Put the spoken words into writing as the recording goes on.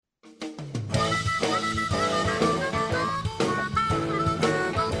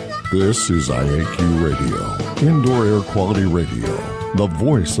This is IAQ Radio, Indoor Air Quality Radio, the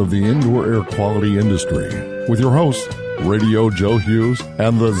voice of the indoor air quality industry, with your hosts, Radio Joe Hughes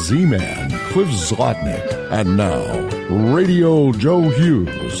and the Z-Man, Cliff Zlotnick. And now, Radio Joe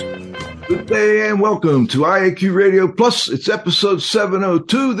Hughes. Good day and welcome to IAQ Radio Plus. It's episode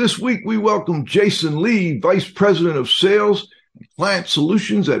 702. This week we welcome Jason Lee, Vice President of Sales and Client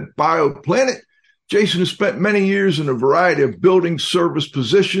Solutions at ByoPlanet. Jason has spent many years in a variety of building service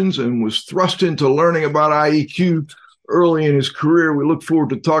positions and was thrust into learning about IEQ early in his career. We look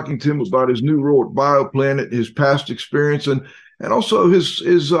forward to talking to him about his new role at ByoPlanet, his past experience, and also his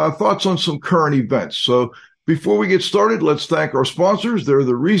thoughts on some current events. So before we get started, let's thank our sponsors. They're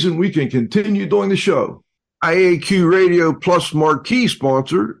the reason we can continue doing the show. IAQ Radio Plus marquee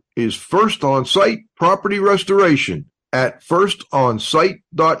sponsor is First On-Site Property Restoration at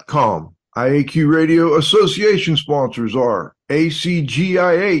firstonsite.com. IAQ Radio Association sponsors are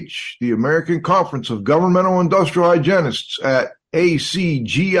ACGIH, the American Conference of Governmental Industrial Hygienists at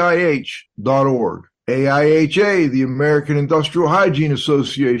acgih.org. AIHA, the American Industrial Hygiene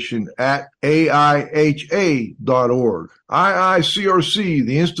Association at aiha.org. IICRC,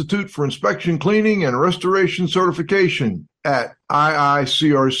 the Institute for Inspection, Cleaning, and Restoration Certification at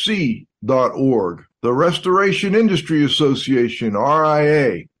iicrc.org. The Restoration Industry Association,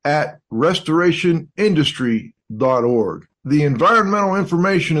 RIA, at restorationindustry.org. The Environmental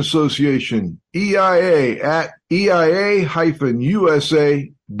Information Association, EIA, at eia-usa.org.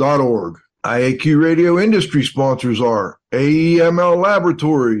 IAQ Radio industry sponsors are AEML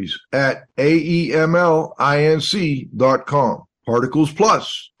Laboratories at aemlinc.com, Particles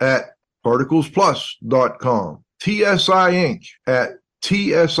Plus at particlesplus.com, TSI Inc. at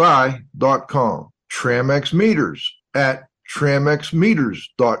tsi.com, Tramex Meters at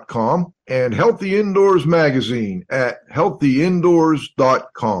tramexmeters.com, and Healthy Indoors Magazine at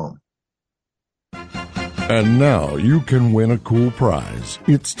healthyindoors.com. And now you can win a cool prize.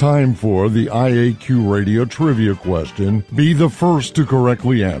 It's time for the IAQ Radio Trivia question. Be the first to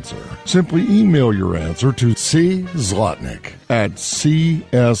correctly answer. Simply email your answer to czlotnick at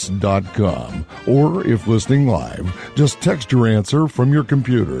cs.com. Or if listening live, just text your answer from your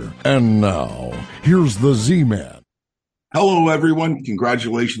computer. And now, here's the Z-Man. Hello, everyone.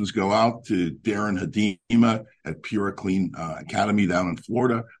 Congratulations go out to Darren Hadima at Pura Clean Academy down in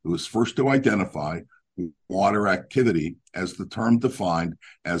Florida, who was first to identify water activity as the term defined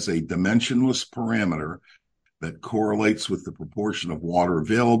as a dimensionless parameter that correlates with the proportion of water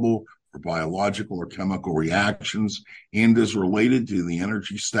available for biological or chemical reactions and is related to the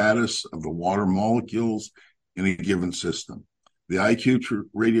energy status of the water molecules in a given system. The IQ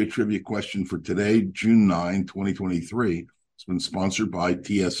Radio Trivia question for today, June 9, 2023, has been sponsored by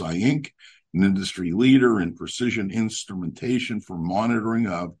TSI Inc., an industry leader in precision instrumentation for monitoring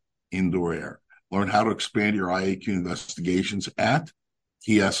of indoor air. Learn how to expand your IAQ investigations at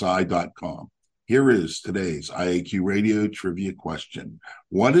tsi.com. Here is today's IAQ Radio Trivia question.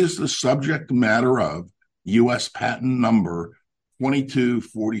 What is the subject matter of U.S. patent number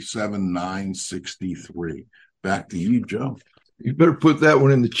 2247963? Back to you, Joe. You better put that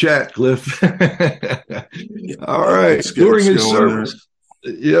one in the chat, Cliff. All right. During his service,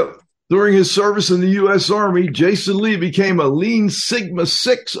 During his service in the U.S. Army, Jason Lee became a Lean Sigma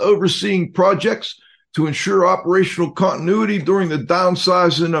 6 overseeing projects to ensure operational continuity during the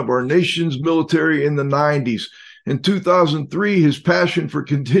downsizing of our nation's military in the 90s. In 2003, his passion for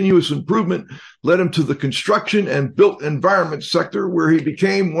continuous improvement led him to the construction and built environment sector, where he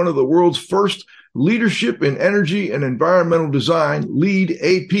became one of the world's first Leadership in Energy and Environmental Design, LEAD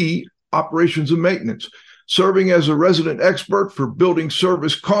AP, Operations and Maintenance, serving as a resident expert for Building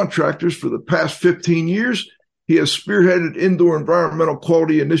Service Contractors for the past 15 years. He has spearheaded indoor environmental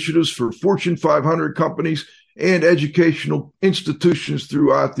quality initiatives for Fortune 500 companies and educational institutions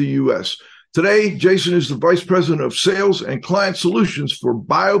throughout the U.S. Today, Jason is the Vice President of Sales and Client Solutions for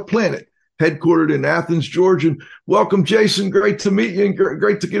ByoPlanet, headquartered in Athens, Georgia. Welcome, Jason. Great to meet you and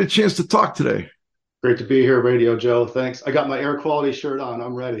great to get a chance to talk today. Great to be here, Radio Joe. Thanks. I got my air quality shirt on.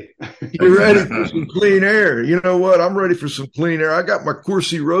 I'm ready. You're ready for some clean air. You know what? I'm ready for some clean air. I got my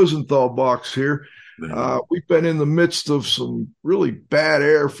Corsi Rosenthal box here. We've been in the midst of some really bad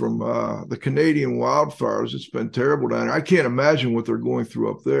air from the Canadian wildfires. It's been terrible down there. I can't imagine what they're going through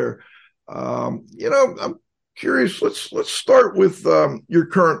up there. I'm curious. Let's start with your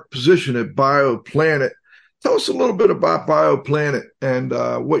current position at ByoPlanet. Tell us a little bit about ByoPlanet and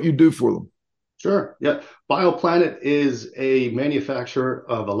what you do for them. Sure. Yeah. ByoPlanet is a manufacturer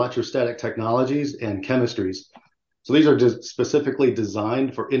of electrostatic technologies and chemistries. So these are just specifically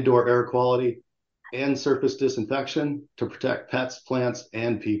designed for indoor air quality, and surface disinfection to protect pets, plants,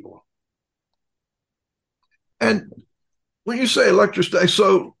 and people. And when you say electrostatic,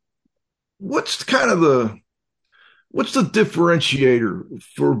 so what's the differentiator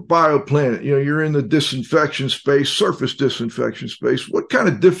for ByoPlanet? You're in the disinfection space, surface disinfection space. What kind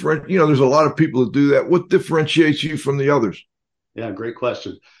of there's a lot of people that do that. What differentiates you from the others? Yeah, great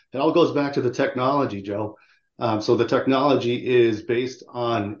question. It all goes back to the technology, Joe. So the technology is based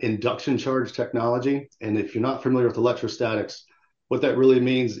on induction charge technology. And if you're not familiar with electrostatics, what that really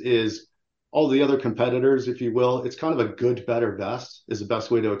means is all the other competitors, if you will, it's kind of a good, better, best is the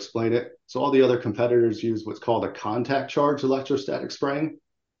best way to explain it. So all the other competitors use what's called a contact charge electrostatic spraying,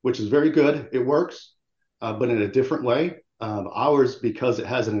 which is very good. It works, but in a different way. Ours, because it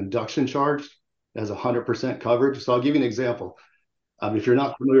has an induction charge, it has 100% coverage. So I'll give you an example. If you're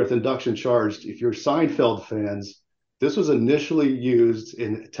not familiar with induction charged, if you're Seinfeld fans, this was initially used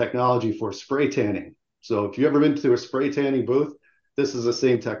in technology for spray tanning. So if you've ever been to a spray tanning booth, this is the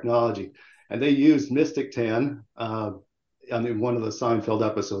same technology. And they used Mystic Tan on one of the Seinfeld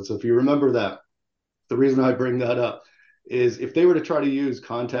episodes. So if you remember that, the reason I bring that up is if they were to try to use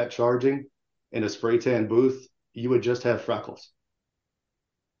contact charging in a spray tan booth, you would just have freckles.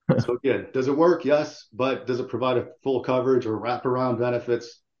 So again, does it work? Yes. But does it provide a full coverage or wraparound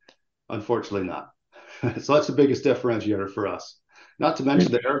benefits? Unfortunately not. So that's the biggest differentiator for us, not to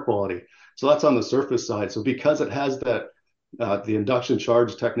mention the air quality. So that's on the surface side. So because it has that, the induction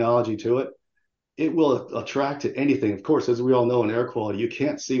charge technology to it, it will attract to anything. Of course, as we all know in air quality, you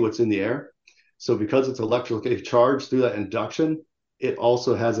can't see what's in the air. So because it's electrically charged through that induction, it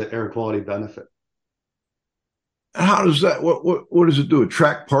also has an air quality benefit. How does that, what does it do?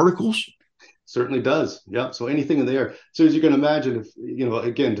 Attract particles? Certainly does. Yeah. So anything in the air. So as you can imagine, if,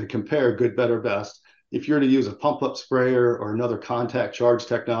 again, to compare good, better, best, if you're to use a pump up sprayer or another contact charge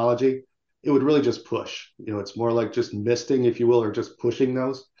technology, it would really just push. It's more like just misting, if you will, or just pushing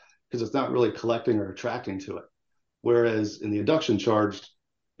those because it's not really collecting or attracting to it. Whereas in the induction charged,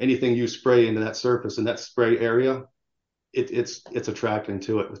 anything you spray into that surface in that spray area, it's attracting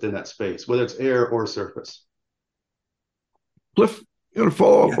to it within that space, whether it's air or surface. Cliff, you want to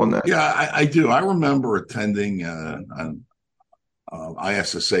follow up on that? Yeah, I do. I remember attending an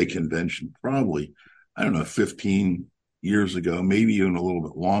ISSA convention probably, 15 years ago, maybe even a little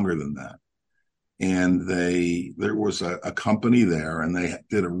bit longer than that. And there was a company there, and they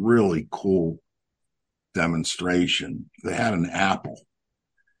did a really cool demonstration. They had an apple,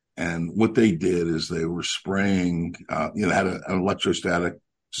 and what they did is they were spraying. They had an electrostatic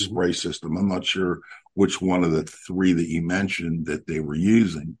spray system. I'm not sure which one of the three that you mentioned that they were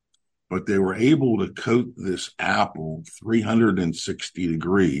using, but they were able to coat this apple 360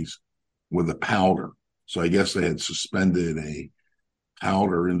 degrees with a powder. So I guess they had suspended a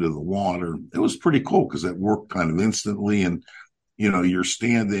powder into the water. It was pretty cool because it worked kind of instantly. And, you're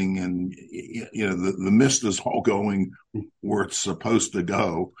standing and, the mist is all going where it's supposed to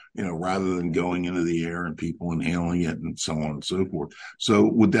go, rather than going into the air and people inhaling it and so on and so forth. So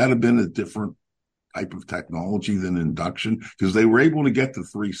would that have been a different type of technology than induction? Because they were able to get to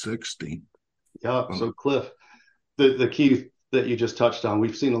 360. Yeah. So Cliff, the key that you just touched on,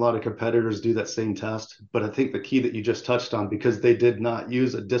 we've seen a lot of competitors do that same test, but I think the key that you just touched on, because they did not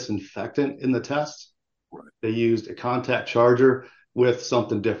use a disinfectant in the test, right. They used a contact charger with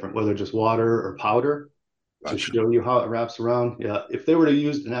something different, whether just water or powder, gotcha, to show you how it wraps around. Yeah. If they were to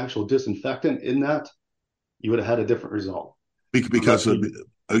use an actual disinfectant in that, you would have had a different result. Because it's,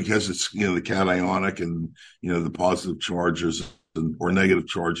 the cationic and, the positive charges or negative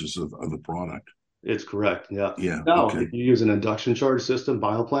charges of the product. It's correct. Yeah. Yeah. Now, okay. If you use an induction charge system,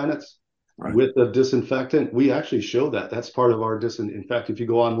 ByoPlanets, right, with the disinfectant, we actually show that. That's part of our In fact, if you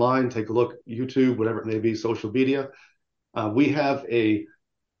go online, take a look, YouTube, whatever it may be, social media, we have a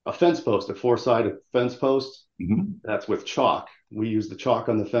fence post, a 4-sided fence post. Mm-hmm. That's with chalk. We use the chalk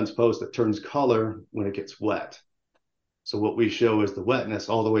on the fence post that turns color when it gets wet. So what we show is the wetness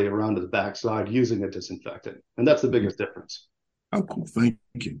all the way around to the backside using a disinfectant. And that's the biggest difference. Oh, cool. Thank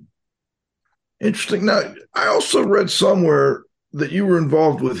you. Interesting. Now, I also read somewhere that you were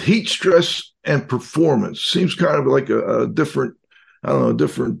involved with heat stress and performance. Seems kind of like a different,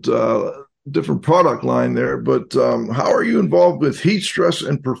 different product line there. But how are you involved with heat stress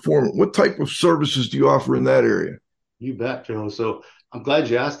and performance? What type of services do you offer in that area? You bet, Joe. So I'm glad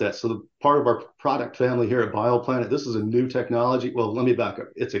you asked that. So the part of our product family here at ByoPlanet, this is a new technology. Well, let me back up.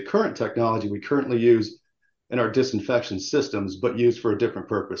 It's a current technology we currently use in our disinfection systems, but used for a different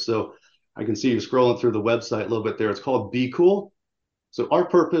purpose. So I can see you scrolling through the website a little bit there. It's called Be Cool. So our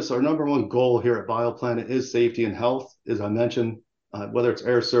purpose, our number one goal here at ByoPlanet is safety and health, as I mentioned, whether it's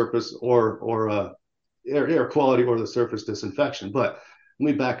air, surface, or air quality or the surface disinfection. But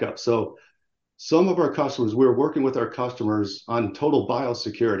let me back up. So some of our customers, we're working with our customers on total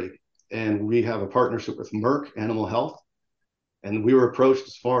biosecurity, and we have a partnership with Merck Animal Health. And we were approached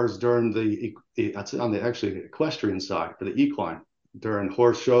as far as during that's on the actually equestrian side for the equine, during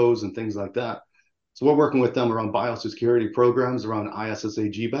horse shows and things like that. So we're working with them around biosecurity programs around ISSA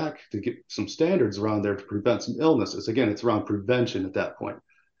GBAC to get some standards around there to prevent some illnesses. Again, it's around prevention at that point.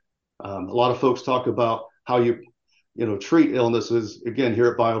 A lot of folks talk about how you treat illnesses. Again, here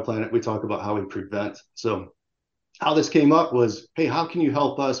at ByoPlanet, we talk about how we prevent. So how this came up was, hey, how can you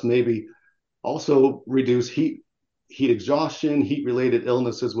help us maybe also reduce heat exhaustion, heat-related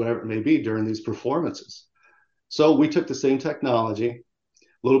illnesses, whatever it may be during these performances? So we took the same technology,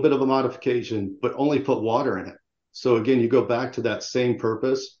 a little bit of a modification, but only put water in it. So again, you go back to that same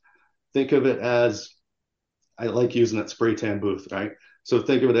purpose. Think of it as, I like using that spray tan booth, right? So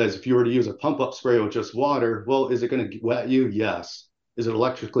think of it as if you were to use a pump-up spray with just water, well, is it going to wet you? Yes. Is it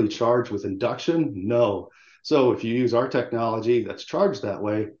electrically charged with induction? No. So if you use our technology that's charged that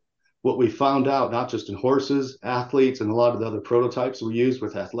way, what we found out, not just in horses, athletes, and a lot of the other prototypes we used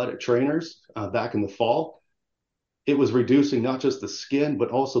with athletic trainers back in the fall, it was reducing not just the skin, but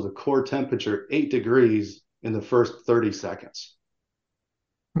also the core temperature 8 degrees in the first 30 seconds.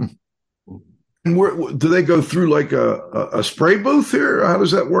 And do they go through like a spray booth here? How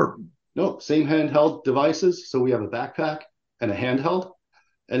does that work? No, same handheld devices. So we have a backpack and a handheld.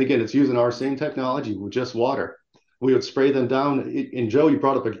 And again, it's using our same technology with just water. We would spray them down. And Joe, you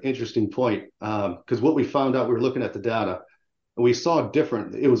brought up an interesting point, because what we found out, we were looking at the data, and we saw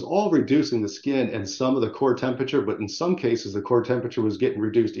different. It was all reducing the skin and some of the core temperature, but in some cases, the core temperature was getting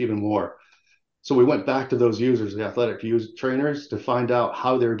reduced even more. So we went back to those users, the athletic trainers, to find out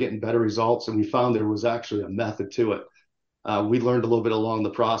how they were getting better results, and we found there was actually a method to it. We learned a little bit along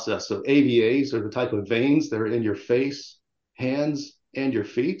the process. So AVAs are the type of veins that are in your face, hands, and your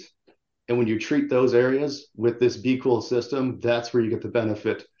feet. And when you treat those areas with this Be Cool system, that's where you get the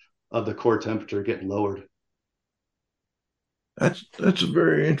benefit of the core temperature getting lowered. That's a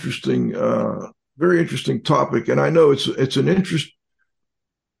very interesting topic, and I know it's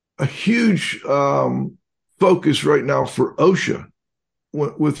a huge focus right now for OSHA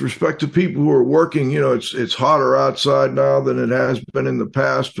with respect to people who are working. It's hotter outside now than it has been in the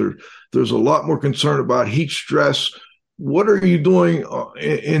past. There's a lot more concern about heat stress. What are you doing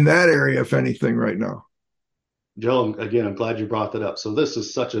in that area, if anything, right now? Joe, again, I'm glad you brought that up. So this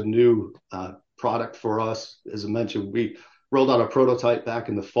is such a new product for us. As I mentioned, we rolled out a prototype back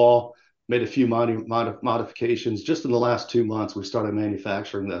in the fall, made a few modifications. Just in the last 2 months, we started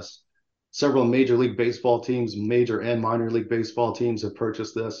manufacturing this. Several Major League Baseball teams, major and minor league baseball teams have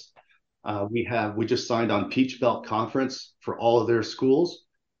purchased this. We just signed on Peach Belt Conference for all of their schools.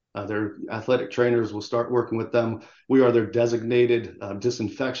 Their athletic trainers will start working with them. We are their designated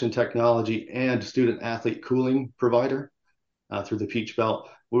disinfection technology and student athlete cooling provider through the Peach Belt.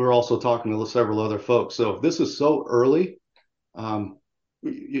 We were also talking to several other folks. So this is so early.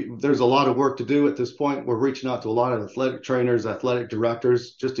 There's a lot of work to do at this point. We're reaching out to a lot of athletic trainers, athletic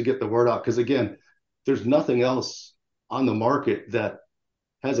directors, just to get the word out. Because again, there's nothing else on the market that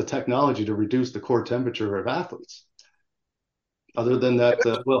has a technology to reduce the core temperature of athletes. Other than that,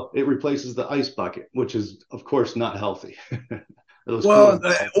 it replaces the ice bucket, which is, of course, not healthy.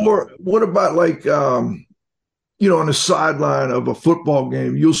 Or what about like, on the sideline of a football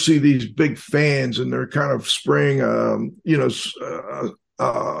game, you'll see these big fans and they're kind of spraying,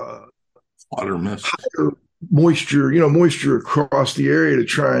 water mist, moisture across the area to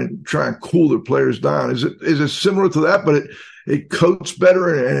try and cool the players down. Is it similar to that, but it coats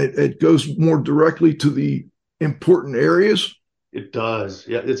better and it goes more directly to the important areas? It does.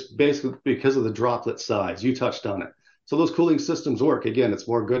 Yeah, it's basically because of the droplet size. You touched on it. So those cooling systems work. Again, it's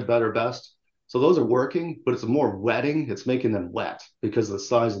more good, better, best. So those are working, but it's more wetting. It's making them wet because of the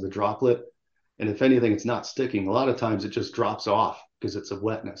size of the droplet. And if anything, it's not sticking. A lot of times it just drops off because it's a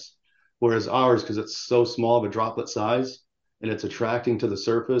wetness. Whereas ours, because it's so small of a droplet size and it's attracting to the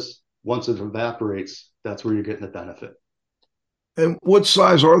surface, once it evaporates, that's where you're getting the benefit. And what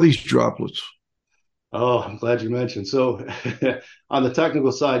size are these droplets? Oh, I'm glad you mentioned. So on the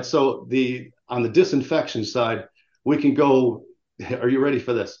technical side, on the disinfection side, we can go, are you ready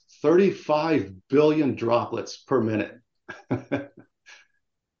for this? 35 billion droplets per minute.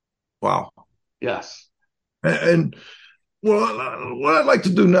 Wow. Yes. And well, what I'd like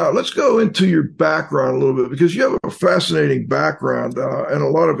to do now, let's go into your background a little bit, because you have a fascinating background and a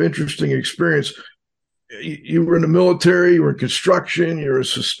lot of interesting experience. You were in the military, you were in construction, you were in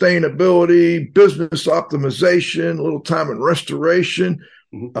sustainability, business optimization, a little time in restoration,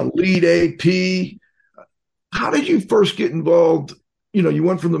 a lead AP. How did you first get involved? You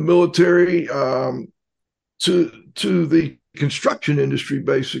went from the military to the construction industry,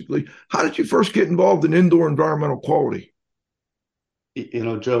 basically. How did you first get involved in indoor environmental quality?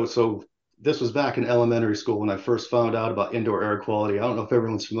 Joe, so this was back in elementary school when I first found out about indoor air quality. I don't know if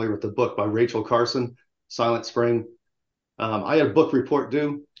everyone's familiar with the book by Rachel Carson, Silent Spring. I had a book report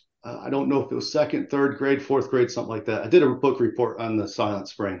due. I don't know if it was second, third grade, fourth grade, something like that. I did a book report on the Silent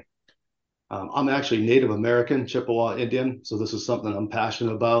Spring. I'm actually Native American, Chippewa Indian, so this is something I'm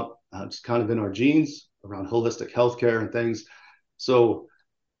passionate about. It's kind of in our genes around holistic healthcare and things. So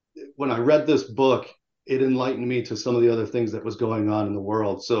when I read this book, it enlightened me to some of the other things that was going on in the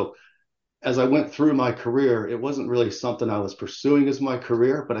world. So as I went through my career, it wasn't really something I was pursuing as my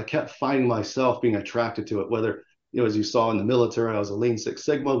career, but I kept finding myself being attracted to it. Whether, as you saw in the military, I was a Lean Six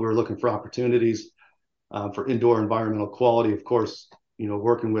Sigma. We were looking for opportunities for indoor environmental quality. Of course,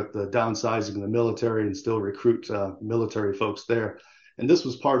 working with the downsizing in the military and still recruit military folks there. And this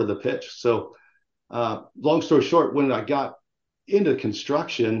was part of the pitch. So long story short, when I got into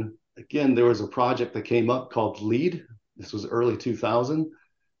construction, again, there was a project that came up called LEAD. This was early 2000.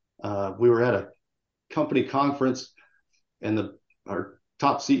 We were at a company conference, and our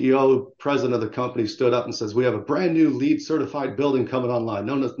top CEO, president of the company, stood up and says, "We have a brand new LEED certified building coming online."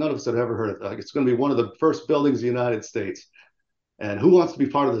 None of us had ever heard of it. It's going to be one of the first buildings in the United States. And who wants to be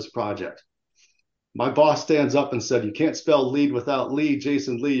part of this project? My boss stands up and said, "You can't spell LEED without Lee.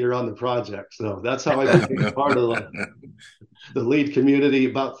 Jason Lee, you're on the project." So that's how I became part of the LEED community.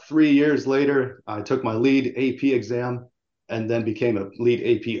 About 3 years later, I took my LEED AP exam and then became a LEED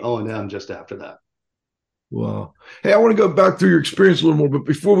AP O&M just after that. Wow. Hey, I want to go back through your experience a little more, but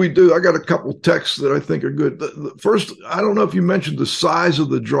before we do, I got a couple texts that I think are good. The first, I don't know if you mentioned the size of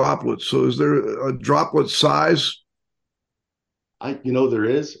the droplets. So is there a droplet size? There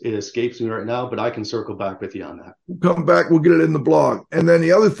is. It escapes me right now, but I can circle back with you on that. We'll come back. We'll get it in the blog. And then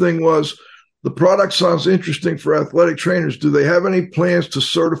the other thing was, the product sounds interesting for athletic trainers. Do they have any plans to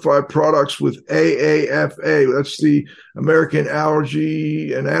certify products with AAFA? That's the American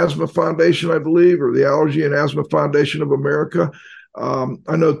Allergy and Asthma Foundation, I believe, or the Allergy and Asthma Foundation of America.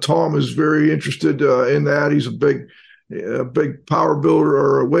 I know Tom is very interested in that. He's a big power builder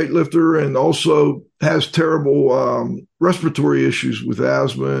or a weightlifter, and also has terrible respiratory issues with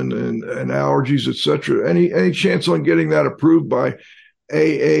asthma and allergies, et cetera. Any chance on getting that approved by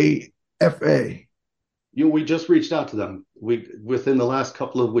AAFA? We just reached out to them. Within the last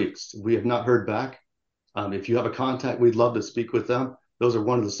couple of weeks, we have not heard back. If you have a contact, we'd love to speak with them. Those are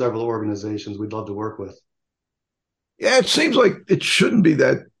one of the several organizations we'd love to work with. Yeah, it seems like it shouldn't be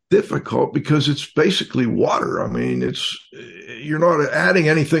that difficult because it's basically water. I mean, you're not adding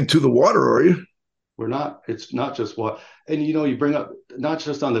anything to the water, are you? We're not. It's not just water. And, you bring up not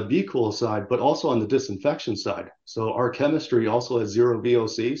just on the Be Cool side, but also on the disinfection side. So our chemistry also has 0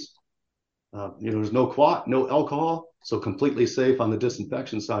 VOCs. There's no alcohol, so completely safe on the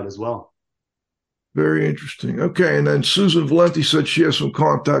disinfection side as well. Very interesting. Okay, and then Susan Valenti said she has some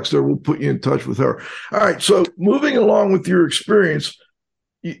contacts there. We'll put you in touch with her. All right, so moving along with your experience,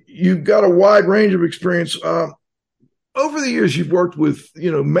 you've got a wide range of experience. Over the years, you've worked with,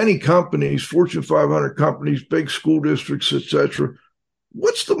 many companies, Fortune 500 companies, big school districts, et cetera.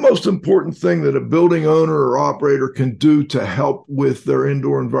 What's the most important thing that a building owner or operator can do to help with their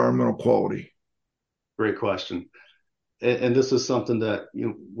indoor environmental quality? Great question. And this is something that,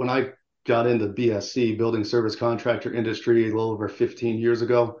 when I got into BSC, Building Service Contractor industry, a little over 15 years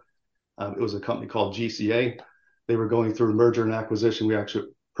ago, it was a company called GCA. They were going through merger and acquisition. We actually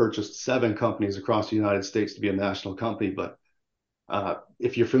purchased 7 companies across the United States to be a national company. But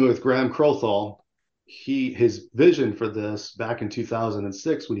if you're familiar with Graham Crothall, his vision for this back in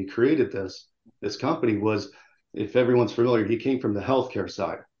 2006 when he created this company was, if everyone's familiar, he came from the healthcare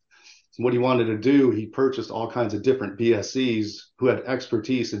side. So what he wanted to do, he purchased all kinds of different BSCs who had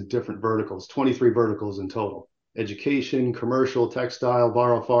expertise in different verticals, 23 verticals in total: education, commercial, textile,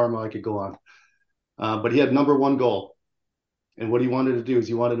 biopharma, I could go on. But he had number one goal. And what he wanted to do is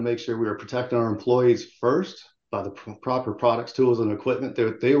he wanted to make sure we were protecting our employees first by the proper products, tools, and equipment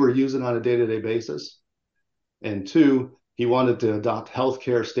that they were using on a day-to-day basis. And 2, he wanted to adopt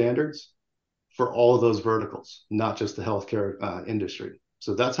healthcare standards for all of those verticals, not just the healthcare industry.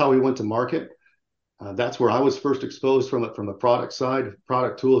 So that's how we went to market. That's where I was first exposed from the product side,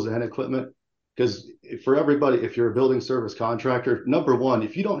 product tools and equipment. Because for everybody, if you're a building service contractor, number one,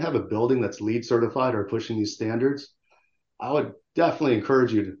 if you don't have a building that's LEED certified or pushing these standards, I would definitely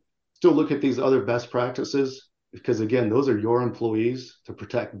encourage you to still look at these other best practices, because again, those are your employees, to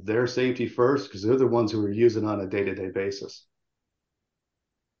protect their safety first, because they're the ones who are using on a day-to-day basis.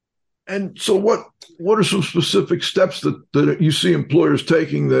 And so what are some specific steps that you see employers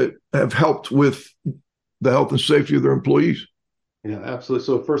taking that have helped with the health and safety of their employees? Yeah, absolutely.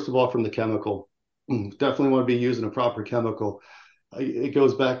 So first of all, from the chemical, definitely want to be using a proper chemical. It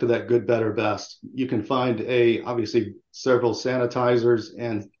goes back to that good, better, best. You can find obviously several sanitizers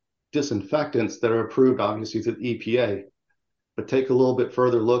and disinfectants that are approved obviously through the EPA, but take a little bit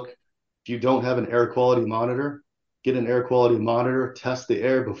further look. If you don't have an air quality monitor, get an air quality monitor, test the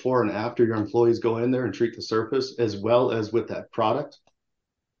air before and after your employees go in there and treat the surface, as well as with that product.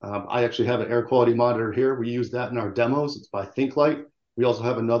 I actually have an air quality monitor here. We use that in our demos. It's by ThinkLight. We also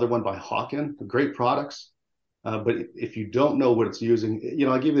have another one by Hawken, great products. But if you don't know what it's using,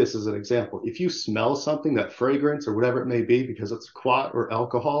 I'll give you this as an example. If you smell something, that fragrance or whatever it may be, because it's quat or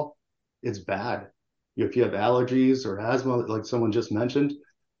alcohol, it's bad. If you have allergies or asthma, like someone just mentioned,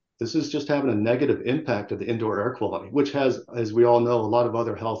 this is just having a negative impact of the indoor air quality, which has, as we all know, a lot of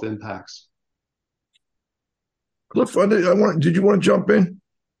other health impacts. Cliff, did you want to jump in?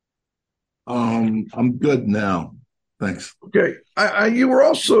 I'm good now. Thanks. Okay. You were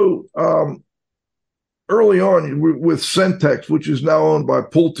also early on with Centex, which is now owned by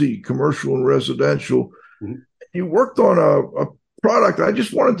Pulte Commercial and Residential. Mm-hmm. You worked on a product. I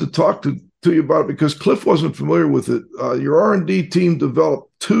just wanted to talk to you about it because Cliff wasn't familiar with it. Your R&D team developed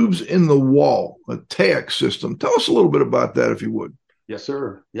tubes in the wall, a TAEX system. Tell us a little bit about that, if you would. Yes,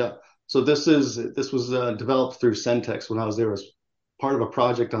 sir. Yeah. So this was developed through Centex when I was there as part of a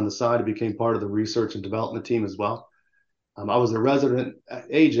project on the side. It became part of the research and development team as well. I was a resident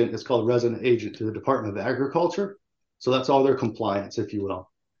agent. It's called resident agent to the Department of Agriculture. So that's all their compliance, if you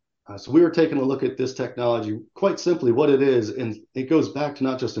will. So we were taking a look at this technology, quite simply what it is. And it goes back to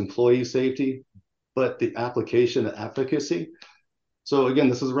not just employee safety, but the application and efficacy. So again,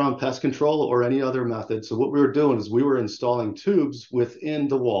 this is around pest control or any other method. So what we were doing is we were installing tubes within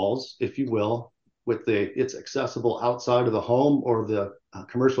the walls, if you will, it's accessible outside of the home or the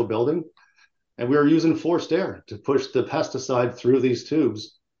commercial building. And we were using forced air to push the pesticide through these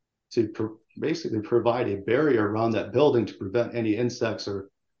tubes to basically provide a barrier around that building to prevent any insects or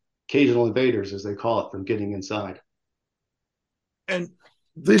occasional invaders, as they call it, from getting inside. And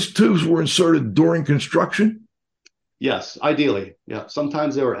these tubes were inserted during construction? Yes, ideally. Yeah.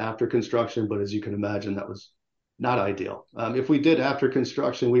 Sometimes they were after construction, but as you can imagine, that was not ideal. If we did after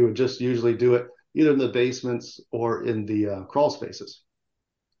construction, we would just usually do it either in the basements or in the crawl spaces.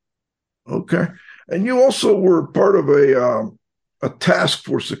 Okay. And you also were part of a task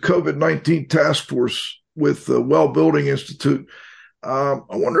force, a COVID-19 task force with the Building Institute. I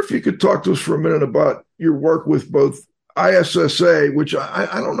wonder if you could talk to us for a minute about your work with both ISSA, which I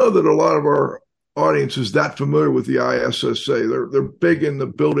don't know that a lot of our audience is that familiar with the ISSA. They're big in the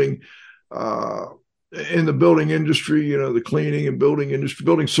building industry, the cleaning and building industry,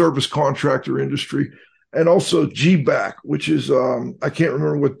 building service contractor industry. And also GBAC, which is, I can't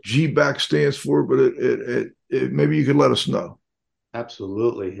remember what GBAC stands for, but it maybe you could let us know.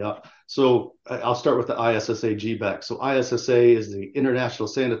 Absolutely, yeah. So I'll start with the ISSA GBAC. So ISSA is the International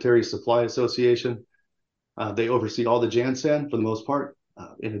Sanitary Supply Association. They oversee all the JanSan for the most part,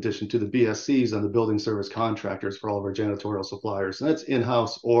 in addition to the BSCs and the Building Service Contractors for all of our janitorial suppliers. And that's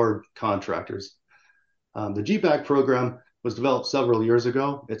in-house or contractors. The GBAC program was developed several years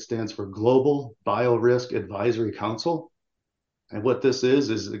ago. It stands for Global Biorisk Advisory Council. And what this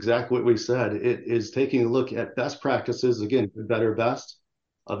is exactly what we said. It is taking a look at best practices, again, good, better, best,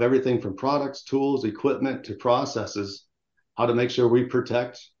 of everything from products, tools, equipment, to processes, how to make sure we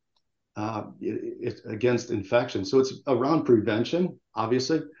protect against infection. So it's around prevention,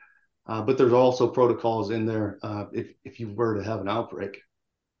 obviously, but there's also protocols in there if you were to have an outbreak.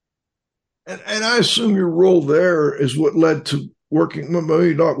 And I assume your role there is what led to working,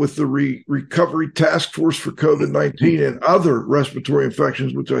 maybe not with the recovery task force for COVID-19 and other respiratory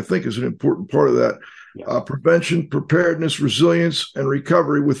infections, which I think is an important part of that. Yes. Prevention, preparedness, resilience, and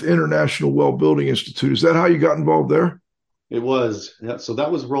recovery with International Building Institute. Is that how you got involved there? It was. Yeah. So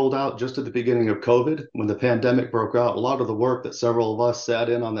that was rolled out just at the beginning of COVID when the pandemic broke out. A lot of the work that several of us sat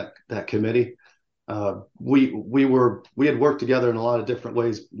in on that committee, we had worked together in a lot of different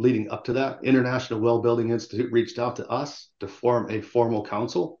ways leading up to that. International Building Institute reached out to us to form a formal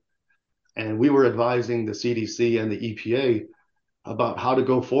council, and we were advising the CDC and the EPA about how to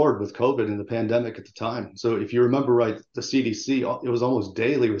go forward with COVID and the pandemic at the time. So if you remember right, the CDC, it was almost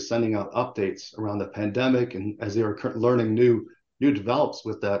daily was sending out updates around the pandemic, and as they were learning new develops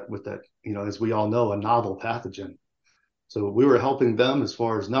with that, as we all know, a novel pathogen. So we were helping them as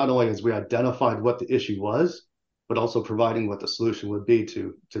far as not only as we identified what the issue was, but also providing what the solution would be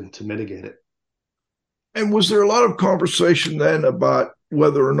to mitigate it. And was there a lot of conversation then about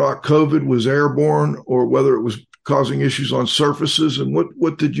whether or not COVID was airborne or whether it was causing issues on surfaces? And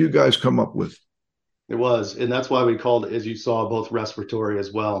what did you guys come up with? It was, and that's why we called it, as you saw, both respiratory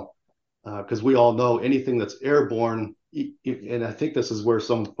as well, because we all know anything that's airborne, and I think this is where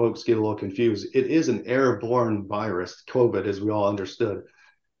some folks get a little confused. It is an airborne virus, COVID, as we all understood.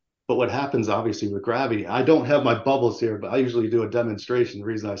 But what happens, obviously, with gravity, I don't have my bubbles here, but I usually do a demonstration. The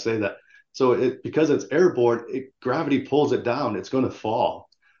reason I say that, so because it's airborne, gravity pulls it down. It's going to fall.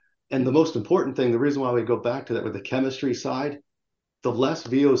 And the most important thing, the reason why we go back to that with the chemistry side, the less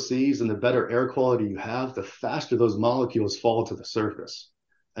VOCs and the better air quality you have, the faster those molecules fall to the surface,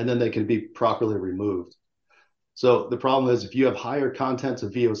 and then they can be properly removed. So the problem is if you have higher contents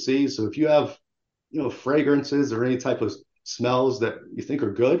of VOCs, so if you have, fragrances or any type of smells that you think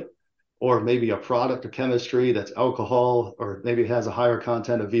are good, or maybe a product of chemistry that's alcohol, or maybe it has a higher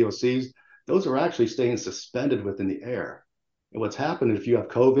content of VOCs, those are actually staying suspended within the air. And what's happened if you have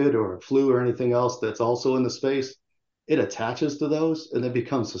COVID or a flu or anything else that's also in the space, it attaches to those and then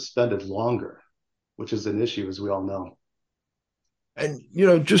becomes suspended longer, which is an issue, as we all know. And,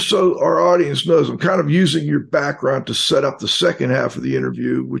 just so our audience knows, I'm kind of using your background to set up the second half of the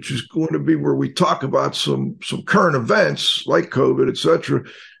interview, which is going to be where we talk about some current events like COVID, et cetera,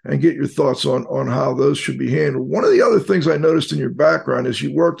 and get your thoughts on how those should be handled. One of the other things I noticed in your background is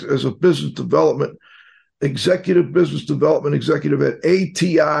you worked as a business development executive at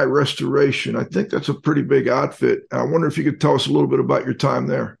ATI Restoration. I think that's a pretty big outfit. I wonder if you could tell us a little bit about your time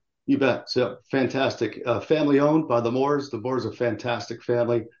there. You bet. So fantastic. Family owned by the Moores. The Moores are a fantastic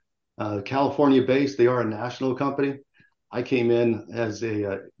family. California based. They are a national company. I came in as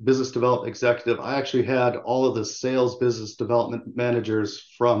a business development executive. I actually had all of the sales business development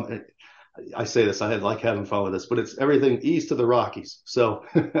managers from, I say this, I had like having fun with this, but it's everything east of the Rockies. So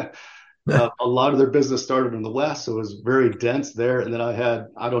a lot of their business started in the West, so it was very dense there. And then I had,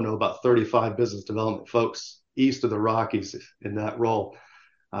 about 35 business development folks east of the Rockies in that role.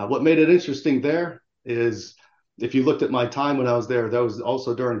 What made it interesting there is if you looked at my time when I was there, that was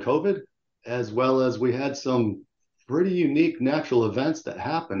also during COVID, as well as we had some pretty unique natural events that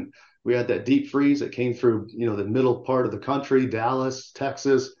happened. We had that deep freeze that came through, the middle part of the country, Dallas,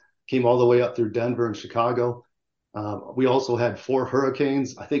 Texas, came all the way up through Denver and Chicago. We also had 4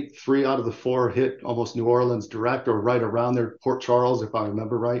 hurricanes. I think 3 out of the 4 hit almost New Orleans direct or right around there, Port Charles, if I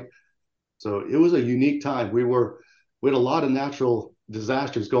remember right. So it was a unique time. We had a lot of natural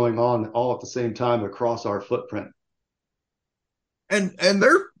disasters going on all at the same time across our footprint. And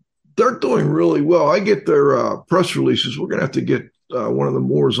they're doing really well. I get their press releases. We're going to have to get one of the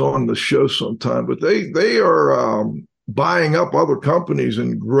Moores on the show sometime, but they are buying up other companies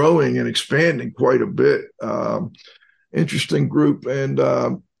and growing and expanding quite a bit. Interesting group. And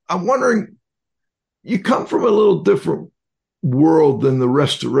I'm wondering, you come from a little different world than the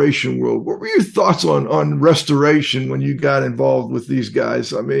restoration world. What were your thoughts on restoration when you got involved with these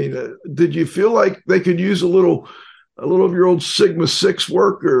guys? I mean, did you feel like they could use a little of your old Sigma 6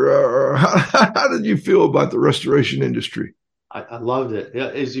 work, or how did you feel about the restoration industry? I loved it. Yeah,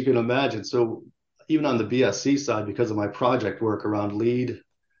 as you can imagine. So even on the BSC side, because of my project work around LEED,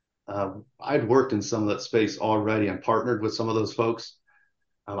 I'd worked in some of that space already and partnered with some of those folks.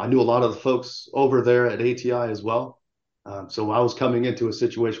 I knew a lot of the folks over there at ATI as well. So I was coming into a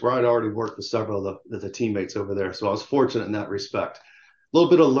situation where I'd already worked with several of the teammates over there. So I was fortunate in that respect. A little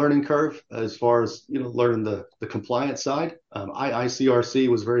bit of a learning curve as far as, learning the compliance side. ICRC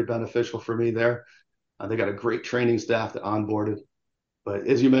was very beneficial for me there. They got a great training staff that onboarded. But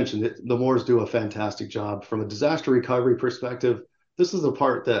as you mentioned, the Moores do a fantastic job. From a disaster recovery perspective, this is the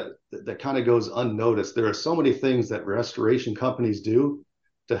part that kind of goes unnoticed. There are so many things that restoration companies do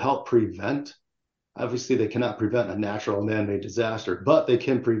to help prevent. Obviously, they cannot prevent a natural man-made disaster, but they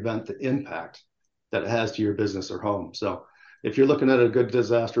can prevent the impact that it has to your business or home. So if you're looking at a good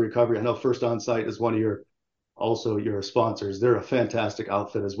disaster recovery, I know First Onsite is one of your sponsors. They're a fantastic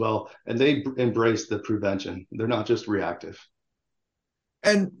outfit as well, and they embrace the prevention. They're not just reactive.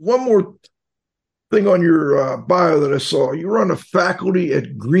 And one more thing on your bio that I saw, you were on the faculty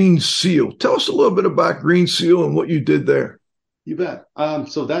at Green Seal. Tell us a little bit about Green Seal and what you did there. You bet.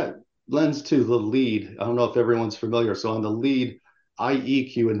 So that lends to the LEED. I don't know if everyone's familiar. So on the LEED,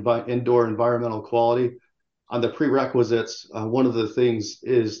 IEQ, indoor environmental quality, on the prerequisites, one of the things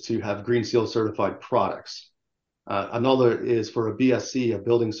is to have Green Seal certified products. Another is for a BSC, a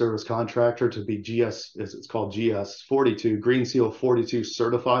building service contractor, to be GS, it's called GS 42, Green Seal 42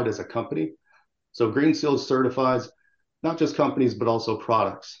 certified as a company. So Green Seal certifies not just companies, but also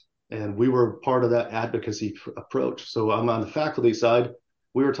products. And we were part of that advocacy approach. So I'm on the faculty side.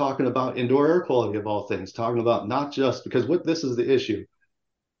 We were talking about indoor air quality of all things, talking about not just, because this is the issue.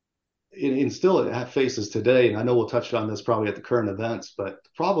 and still it faces today, and I know we'll touch on this probably at the current events, but the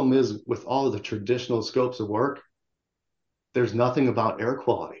problem is with all of the traditional scopes of work, there's nothing about air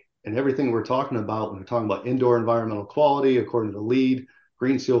quality. And everything we're talking about when we're talking about indoor environmental quality, according to LEED,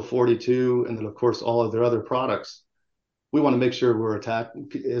 Green Seal 42, and then, of course, all of their other products, we want to make sure we're attacked.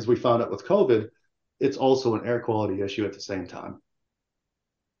 As we found out with COVID, it's also an air quality issue at the same time.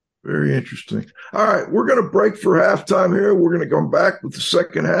 Very interesting. All right, we're going to break for halftime here. We're going to come back with the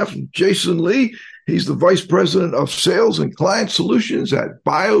second half of Jason Lee. He's the Vice President of Sales and Client Solutions at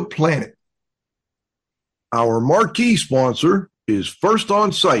ByoPlanet. Our marquee sponsor is First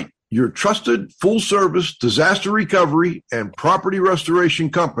On Site, your trusted full-service disaster recovery and property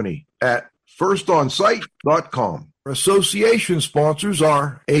restoration company at firstonsite.com. Association sponsors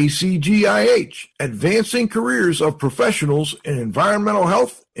are ACGIH, Advancing Careers of Professionals in Environmental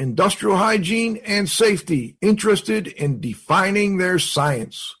Health, Industrial Hygiene, and Safety, interested in defining their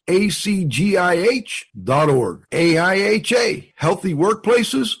science. ACGIH.org. AIHA, Healthy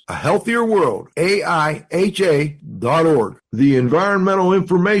Workplaces, A Healthier World. AIHA.org. The Environmental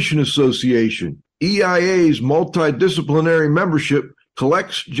Information Association, EIA's multidisciplinary membership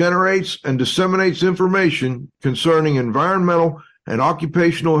collects, generates, and disseminates information concerning environmental and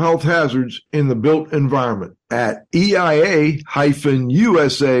occupational health hazards in the built environment at EIA-USA.org.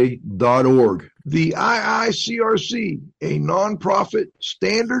 The IICRC, a nonprofit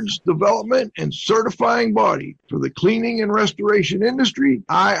standards development and certifying body for the cleaning and restoration industry,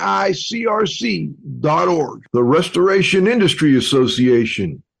 IICRC.org. The Restoration Industry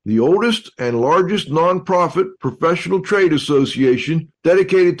Association, the oldest and largest nonprofit professional trade association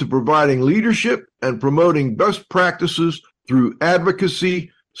dedicated to providing leadership and promoting best practices through advocacy,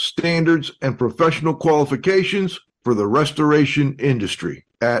 standards, and professional qualifications for the restoration industry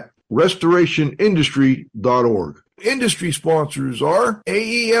at restorationindustry.org. Industry sponsors are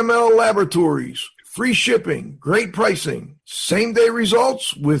AEML Laboratories, free shipping, great pricing, same-day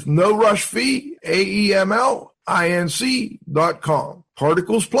results with no rush fee, AEMLinc.com.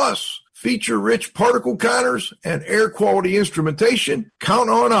 Particles Plus, feature-rich particle counters and air quality instrumentation. Count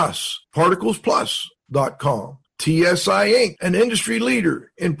on us, particlesplus.com. TSI Inc., an industry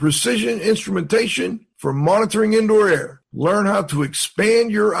leader in precision instrumentation for monitoring indoor air. Learn how to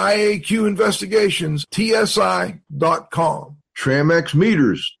expand your IAQ investigations, TSI.com. Tramex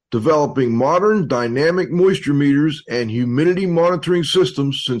Meters, developing modern dynamic moisture meters and humidity monitoring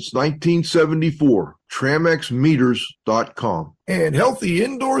systems since 1974. TramexMeters.com. And Healthy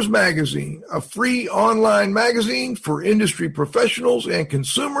Indoors Magazine, a free online magazine for industry professionals and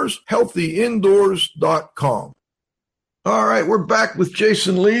consumers, healthyindoors.com. All right, we're back with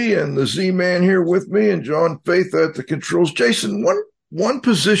Jason Lee and the Z-Man here with me and John Faith at the controls. Jason, one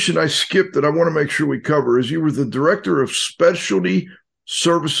position I skipped that I want to make sure we cover is you were the Director of Specialty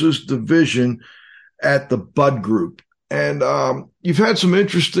Services Division at the Bud Group. And you've had some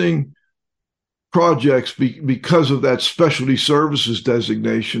interesting projects because of that specialty services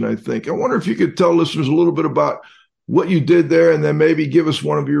designation, I think. I wonder if you could tell listeners a little bit about what you did there and then maybe give us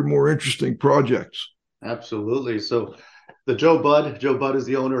one of your more interesting projects. Absolutely. So Joe Budd is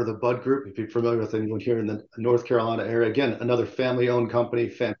the owner of the Bud Group. If you're familiar with anyone here in the North Carolina area, again, another family-owned company,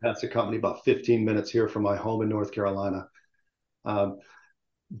 fantastic company, about 15 minutes here from my home in North Carolina.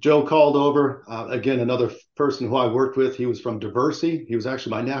 Joe called over, again, another person who I worked with. He was from Diversey. He was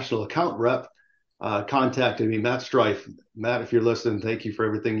actually my national account rep, contacted me, Matt Strife. Matt, if you're listening, thank you for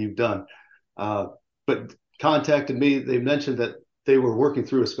everything you've done. But contacted me. They mentioned that they were working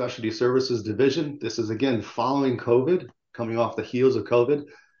through a specialty services division. This is, again, following COVID, coming off the heels of COVID.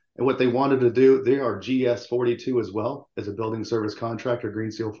 And what they wanted to do, they are GS 42 as well as a building service contractor,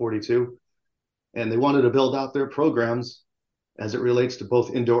 Green Seal 42. And they wanted to build out their programs as it relates to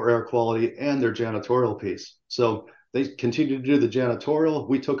both indoor air quality and their janitorial piece. So they continued to do the janitorial.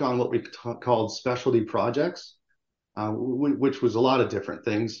 We took on what we called specialty projects, which was a lot of different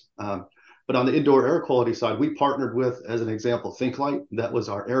things. But on the indoor air quality side, we partnered with, as an example, ThinkLight. That was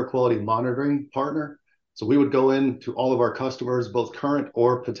our air quality monitoring partner. So we would go in to all of our customers, both current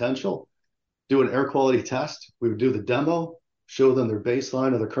or potential, do an air quality test. We would do the demo, show them their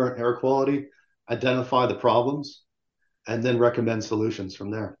baseline of the current air quality, identify the problems, and then recommend solutions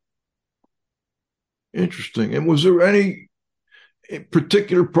from there. Interesting. And was there any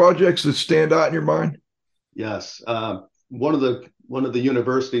particular projects that stand out in your mind? Yes. One of the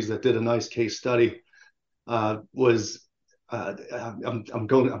universities that did a nice case study was I'm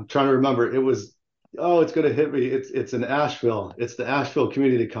trying to remember. It was it's going to hit me. It's in Asheville. It's the Asheville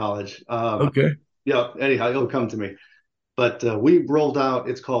Community College. Okay. Yeah. Anyhow, it'll come to me. But we rolled out.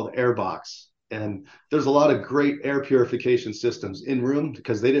 It's called Airbox, And there's a lot of great air purification systems in room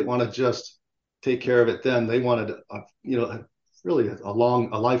because they didn't want to just take care of it then. They wanted, really a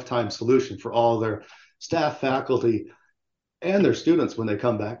lifetime solution for all their staff, faculty, and their students when they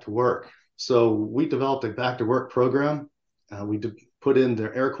come back to work. So we developed a back to work program. We put in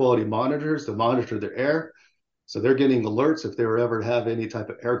their air quality monitors to monitor their air. So they're getting alerts if they were ever to have any type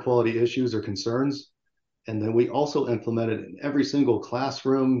of air quality issues or concerns. And then we also implemented in every single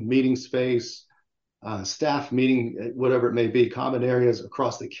classroom, meeting space, staff meeting, whatever it may be, common areas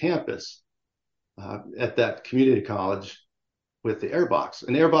across the campus at that community college with the Airbox.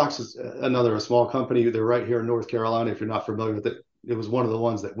 And Airbox is a small company. They're right here in North Carolina. If you're not familiar with it, it was one of the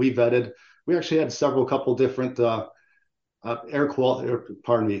ones that we vetted. We actually had couple different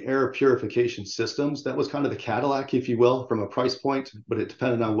air purification systems. That was kind of the Cadillac, if you will, from a price point, but it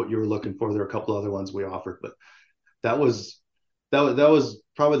depended on what you were looking for. There were a couple other ones we offered, but that was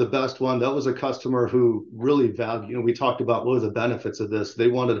probably the best one. That was a customer who really valued, we talked about what were the benefits of this. They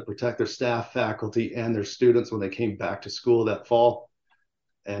wanted to protect their staff, faculty, and their students when they came back to school that fall.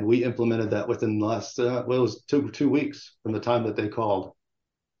 And we implemented that within the last, it was two weeks from the time that they called.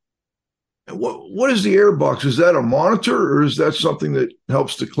 What is the Airbox? Is that a monitor or is that something that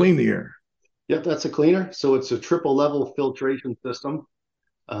helps to clean the air? Yep, that's a cleaner. So it's a triple level filtration system.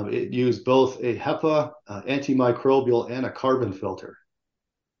 It used both a HEPA, antimicrobial, and a carbon filter.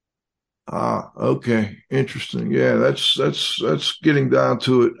 Okay. Interesting. Yeah, that's getting down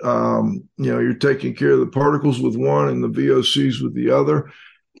to it. You're taking care of the particles with one and the VOCs with the other.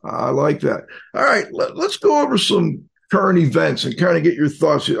 I like that. All right, let's go over some current events and kind of get your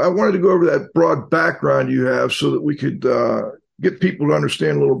thoughts. I wanted to go over that broad background you have so that we could get people to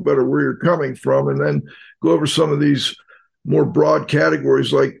understand a little better where you're coming from, and then go over some of these more broad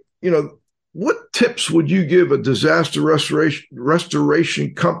categories like, what tips would you give a disaster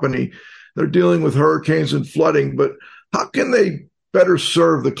restoration company? They're dealing with hurricanes and flooding, but how can they better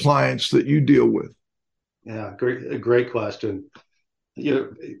serve the clients that you deal with? Yeah, great question.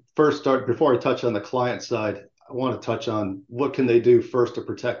 Before I touch on the client side, I want to touch on what can they do first to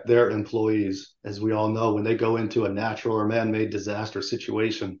protect their employees. As we all know, when they go into a natural or man-made disaster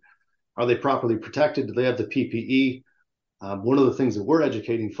situation, are they properly protected? Do they have the PPE? One of the things that we're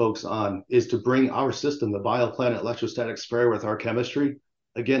educating folks on is to bring our system, the ByoPlanet electrostatic sprayer with our chemistry,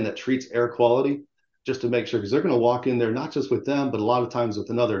 again, that treats air quality, just to make sure, because they're going to walk in there, not just with them, but a lot of times with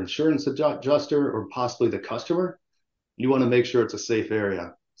another insurance adjuster or possibly the customer. You want to make sure it's a safe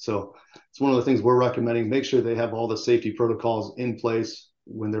area. So it's one of the things we're recommending. Make sure they have all the safety protocols in place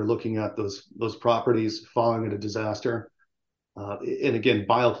when they're looking at those properties following a disaster. And again,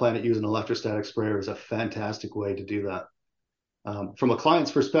 ByoPlanet using electrostatic sprayer is a fantastic way to do that. From a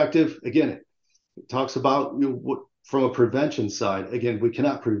client's perspective, again, it talks about from a prevention side. Again, we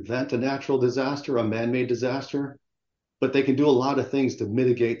cannot prevent a natural disaster, a man-made disaster, but they can do a lot of things to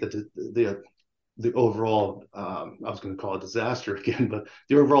mitigate the overall, I was going to call it disaster again, but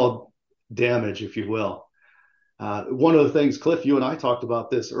the overall damage, if you will. One of the things, Cliff, you and I talked about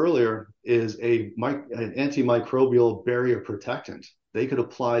this earlier, is an antimicrobial barrier protectant. They could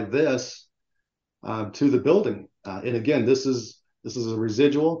apply this to the building. And again, this is a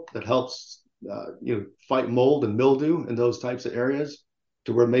residual that helps fight mold and mildew in those types of areas,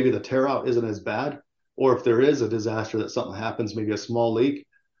 to where maybe the tear out isn't as bad, or if there is a disaster that something happens, maybe a small leak,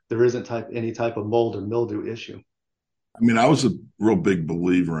 there isn't any type of mold or mildew issue. I mean, I was a real big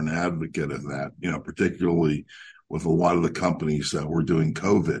believer and advocate of that, particularly with a lot of the companies that were doing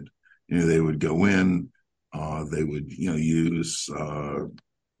COVID. They would go in, they would, use,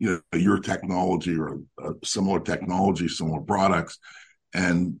 your technology or similar technology, similar products.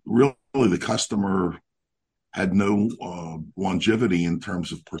 And really the customer had no longevity in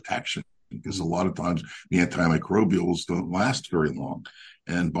terms of protection, because a lot of times the antimicrobials don't last very long.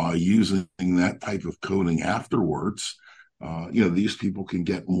 And by using that type of coating afterwards, these people can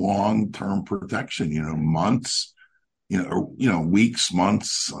get long-term protection, months, weeks,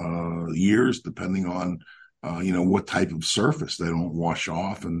 months, years, depending on, what type of surface. They don't wash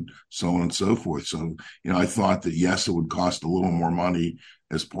off and so on and so forth. So, I thought that, yes, it would cost a little more money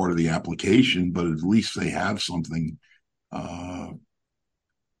as part of the application, but at least they have something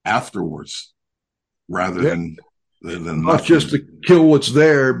afterwards rather than not just to kill what's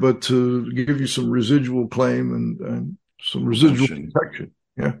there, but to give you some residual claim and some residual protection.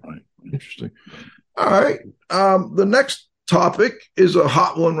 Yeah. Right. Interesting. All right. The next topic is a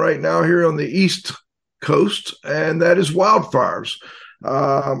hot one right now here on the East Coast, and that is wildfires.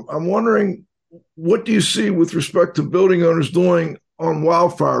 I'm wondering, what do you see with respect to building owners doing on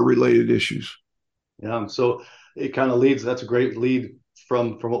wildfire related issues? Yeah. So it kind of leads, that's a great lead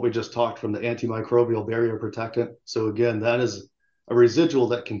from what we just talked from the antimicrobial barrier protectant. So again, that is a residual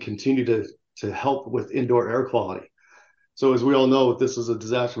that can continue to help with indoor air quality. So as we all know, this is a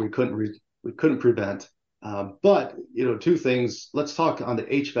disaster we couldn't prevent. But two things. Let's talk on the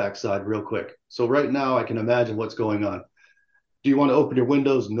HVAC side real quick. So right now, I can imagine what's going on. Do you want to open your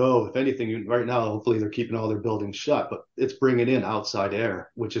windows? No. If anything, right now, hopefully they're keeping all their buildings shut, but it's bringing in outside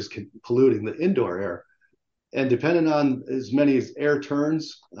air, which is polluting the indoor air. And depending on as many as air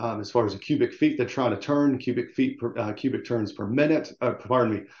turns, as far as the cubic feet they're trying to turn, cubic turns per minute,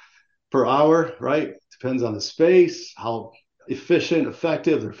 per hour, right? Depends on the space, how efficient,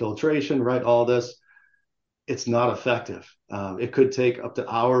 effective, their filtration, right? All this, it's not effective. It could take up to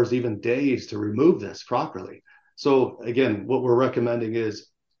hours, even days to remove this properly. So again, what we're recommending is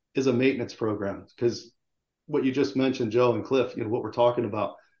a maintenance program, because what you just mentioned, Joe and Cliff, what we're talking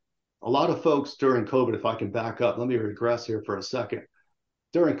about, a lot of folks during COVID, if I can back up, let me regress here for a second.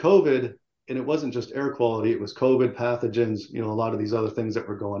 During COVID, and it wasn't just air quality, it was COVID, pathogens, a lot of these other things that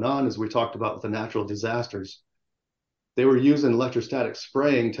were going on, as we talked about with the natural disasters. They were using electrostatic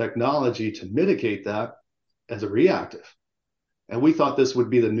spraying technology to mitigate that as a reactive. And we thought this would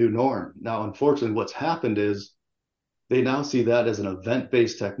be the new norm. Now, unfortunately, what's happened is they now see that as an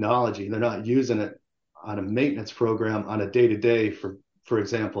event-based technology. They're not using it on a maintenance program on a day-to-day for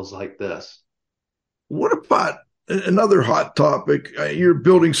examples like this. What about another hot topic? You're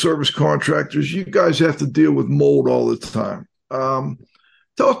building service contractors. You guys have to deal with mold all the time.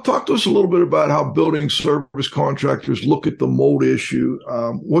 Talk to us a little bit about how building service contractors look at the mold issue.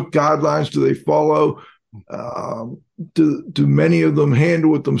 What guidelines do they follow? Do many of them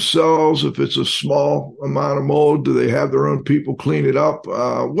handle it themselves? If it's a small amount of mold, do they have their own people clean it up?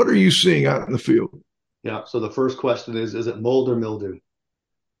 What are you seeing out in the field? Yeah. So the first question is it mold or mildew?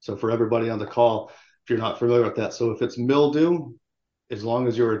 So for everybody on the call, if you're not familiar with that, so if it's mildew, as long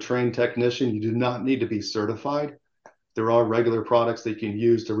as you're a trained technician, you do not need to be certified. There are regular products that you can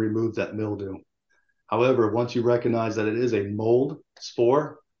use to remove that mildew. However, once you recognize that it is a mold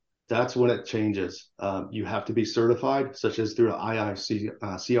spore, that's when it changes. You have to be certified, such as through an IIC,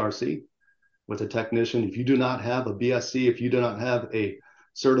 CRC with a technician. If you do not have a BSc, if you do not have a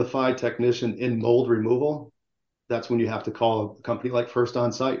certified technician in mold removal, that's when you have to call a company like First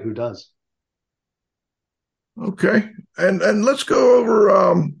On Site, who does. Okay. And let's go over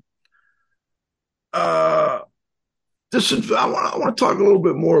I want to talk a little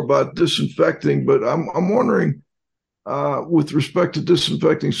bit more about disinfecting, but I'm wondering, with respect to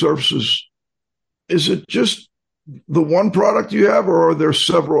disinfecting surfaces, is it just the one product you have, or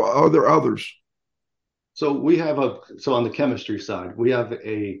are there others? So we have on the chemistry side, we have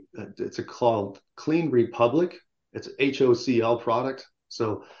it's called Clean Republic. It's an HOCl product.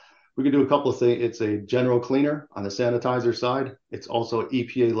 So we can do a couple of things. It's a general cleaner on the sanitizer side. It's also an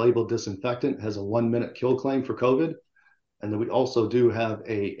EPA labeled disinfectant, has a 1-minute kill claim for COVID. And then we also do have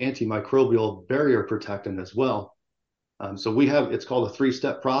a antimicrobial barrier protectant as well. So it's called a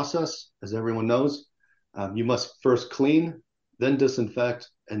 3-step process, as everyone knows. You must first clean, then disinfect,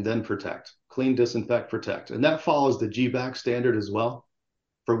 and then protect. Clean, disinfect, protect. And that follows the GBAC standard as well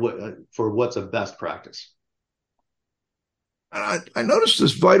for what's a best practice. I noticed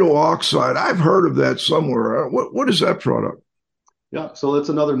this vital oxide. I've heard of that somewhere. What is that product? Yeah, so it's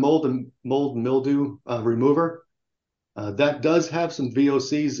another mold mildew remover. That does have some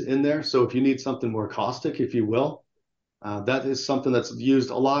VOCs in there. So if you need something more caustic, if you will, that is something that's used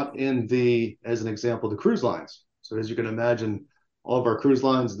a lot as an example, the cruise lines. So as you can imagine, all of our cruise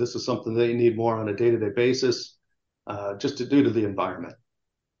lines, this is something they need more on a day-to-day basis, just due to the environment.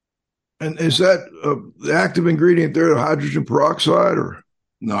 And is that the active ingredient there, hydrogen peroxide, or?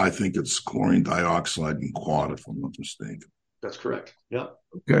 No, I think it's chlorine dioxide and quad, if I'm not mistaken. That's correct. Yeah.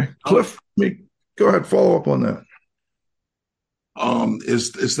 Okay. Cliff, go ahead, follow up on that.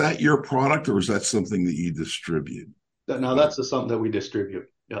 Is that your product, or is that something that you distribute? Now that's something that we distribute.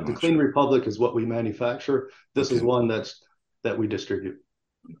 Yeah. Gotcha. The Clean Republic is what we manufacture. This is one that we distribute.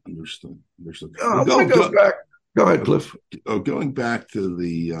 Understood. Go back. Go ahead, Cliff. Going back to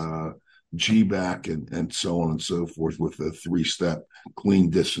the GBAC and so on and so forth with the 3-step clean,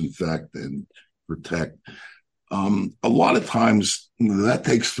 disinfect, and protect. A lot of times that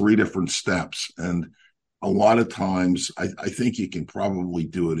takes 3 different steps, and a lot of times I think you can probably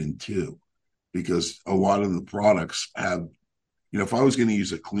do it in 2, because a lot of the products have, if I was going to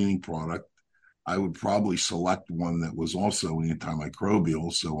use a cleaning product, I would probably select one that was also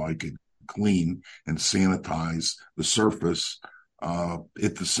antimicrobial, so I could clean and sanitize the surface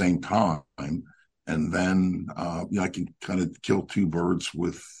at the same time, and then I can kind of kill 2 birds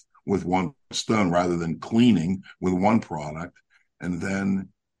with one stone, rather than cleaning with one product and then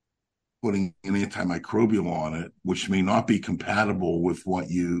putting an antimicrobial on it, which may not be compatible with what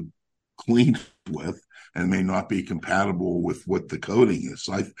you cleaned with and may not be compatible with what the coating is.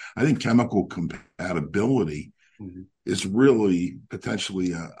 So I think chemical compatibility is really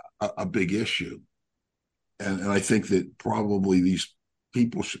potentially a big issue. And I think that probably these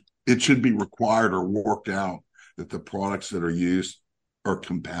people it should be required or worked out that the products that are used are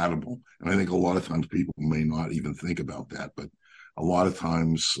compatible. And I think a lot of times people may not even think about that, but a lot of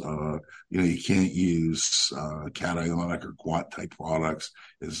times, you can't use cationic or quat type products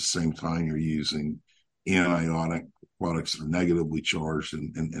at the same time you're using anionic products that are negatively charged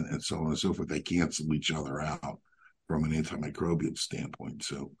and so on and so forth. They cancel each other out from an antimicrobial standpoint.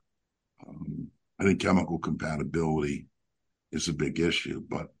 So I think chemical compatibility is a big issue,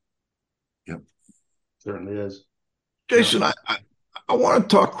 but yep. Certainly is. Jason, I want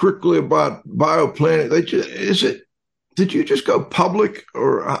to talk quickly about ByoPlanet. Did you just go public,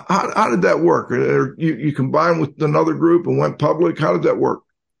 or how did that work? Or you combined with another group and went public? How did that work?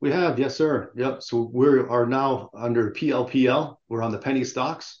 We have, yes, sir. Yep. So we are now under PLPL. We're on the penny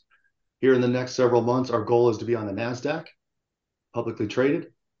stocks. Here in the next several months, our goal is to be on the NASDAQ, publicly traded.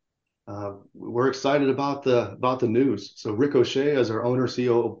 We're excited about the news. So Ricochet, as our owner,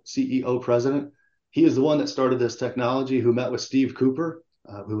 CEO, president, he is the one that started this technology, who met with Steve Cooper,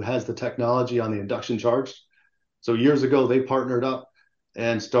 who has the technology on the induction charge. So years ago, they partnered up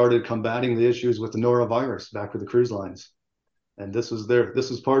and started combating the issues with the norovirus back with the cruise lines. And this was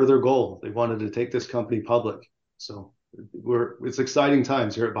part of their goal. They wanted to take this company public. So it's exciting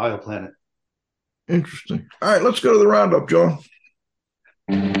times here at ByoPlanet. Interesting. All right, let's go to the roundup, John.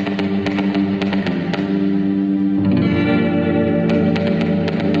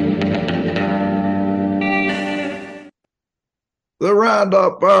 The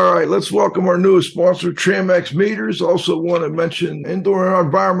roundup. All right, let's welcome our newest sponsor, Tramex Meters. Also want to mention Indoor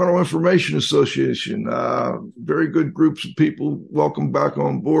Environmental Information Association. Very good groups of people. Welcome back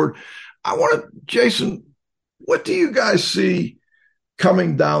on board. Jason, what do you guys see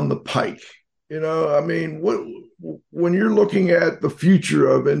coming down the pike? When you're looking at the future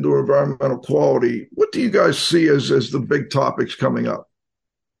of indoor environmental quality, what do you guys see as the big topics coming up?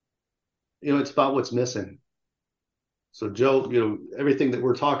 It's about what's missing. So, Joe, everything that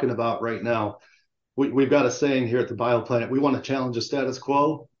we're talking about right now, we've got a saying here at the ByoPlanet: we want to challenge the status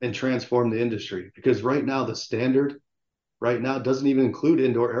quo and transform the industry. Because right now, the standard doesn't even include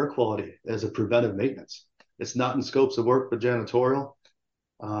indoor air quality as a preventive maintenance. It's not in scopes of work, but janitorial.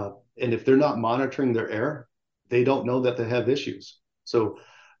 And if they're not monitoring their air, they don't know that they have issues. So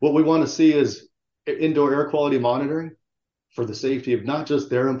what we want to see is indoor air quality monitoring for the safety of not just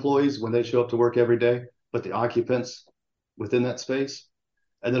their employees when they show up to work every day, but the occupants within that space.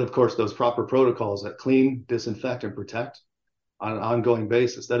 And then, of course, those proper protocols that clean, disinfect, and protect on an ongoing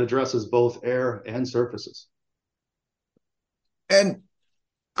basis that addresses both air and surfaces. And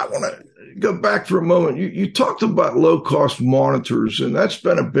I want to go back for a moment. You talked about low-cost monitors, and that's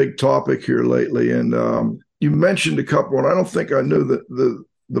been a big topic here lately. And you mentioned a couple, and I don't think I knew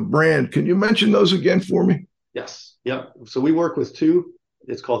the brand. Can you mention those again for me? Yes. Yep. So we work with two.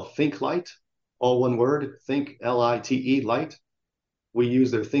 It's called Think Light, all one word, Think, L-I-T-E, Light. We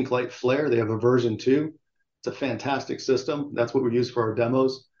use their Think Light Flare. They have a version 2. It's a fantastic system. That's what we use for our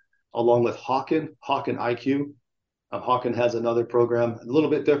demos, along with Hawken IQ. Hawken has another program, a little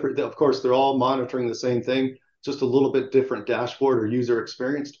bit different. Of course, they're all monitoring the same thing, just a little bit different dashboard or user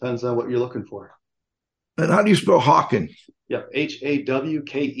experience. Depends on what you're looking for. And how do you spell Hawken? Yep,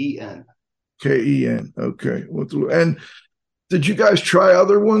 H-A-W-K-E-N. K-E-N, okay. And did you guys try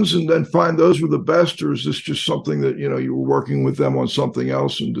other ones and then find those were the best, or is this just something that, you were working with them on something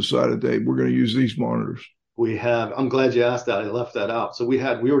else and decided, hey, we're going to use these monitors? We have. I'm glad you asked that. I left that out. So we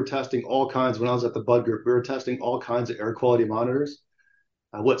were testing all kinds. When I was at the Bud Group, we were testing all kinds of air quality monitors.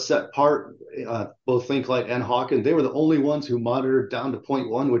 What set apart both ThinkLight and Hawken, they were the only ones who monitored down to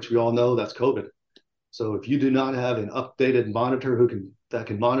 0.1, which we all know that's COVID. So if you do not have an updated monitor that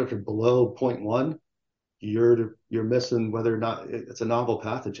can monitor below 0.1, you're missing whether or not it's a novel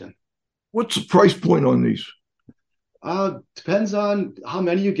pathogen. What's the price point on these? Depends on how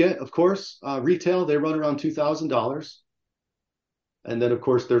many you get, of course. Retail, they run around $2,000. And then, of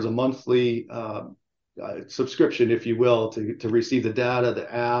course, there's a monthly subscription, if you will, to receive the data,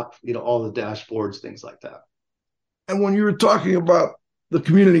 the app, all the dashboards, things like that. And when you were talking about the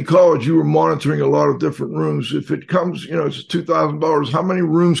community college, you were monitoring a lot of different rooms. If it comes, it's $2,000, how many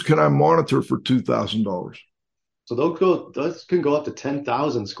rooms can I monitor for $2,000? So those can go up to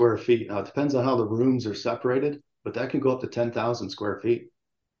 10,000 square feet. Now, it depends on how the rooms are separated, but that can go up to 10,000 square feet.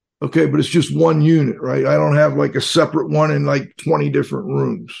 Okay, but it's just one unit, right? I don't have like a separate one in like 20 different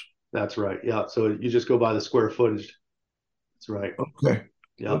rooms. That's right. Yeah. So you just go by the square footage. That's right. Okay.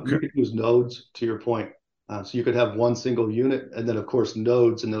 Yeah. Okay. You could use nodes, to your point. So you could have one single unit and then, of course,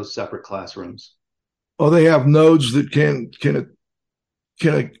 nodes in those separate classrooms. Oh, they have nodes that can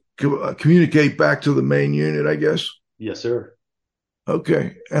communicate back to the main unit, I guess? Yes, sir.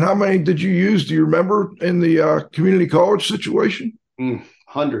 Okay. And how many did you use? Do you remember in the community college situation?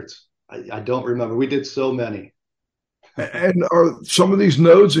 Hundreds. I don't remember. We did so many. And are some of these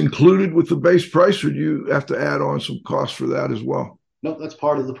nodes included with the base price, or do you have to add on some costs for that as well? No, that's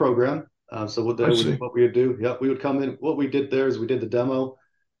part of the program. So what we would do, we would come in. What we did there is we did the demo,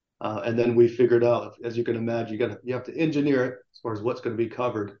 and then we figured out, as you can imagine, you have to engineer it as far as what's going to be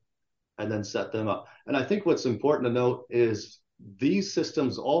covered, and then set them up. And I think what's important to note is these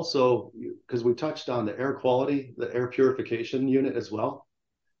systems also, because we touched on the air quality, the air purification unit as well.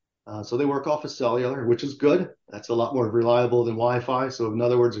 So they work off of cellular, which is good. That's a lot more reliable than Wi-Fi. So in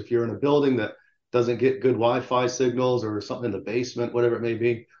other words, if you're in a building that doesn't get good Wi-Fi signals or something in the basement, whatever it may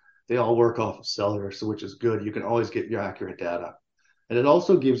be, they all work off of cellular, so which is good. You can always get your accurate data. And it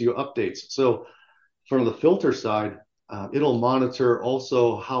also gives you updates. So from the filter side, it'll monitor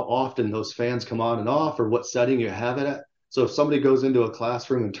also how often those fans come on and off or what setting you have it at. So if somebody goes into a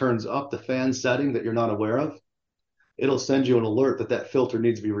classroom and turns up the fan setting that you're not aware of, it'll send you an alert that filter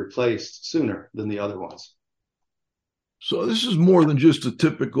needs to be replaced sooner than the other ones. So this is more than just a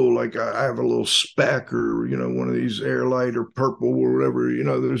typical, like I have a little spec or, one of these Airlight or Purple or whatever,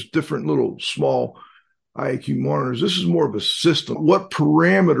 there's different little small IAQ monitors. This is more of a system. What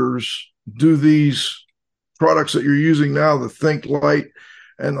parameters do these products that you're using now, the Think Light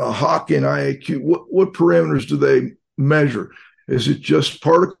and the Hawken IAQ, what parameters do they measure? Is it just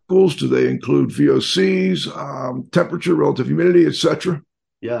particles? Do they include VOCs, temperature, relative humidity, et cetera?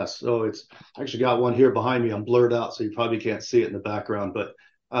 Yes. So it's actually got one here behind me. I'm blurred out, so you probably can't see it in the background. But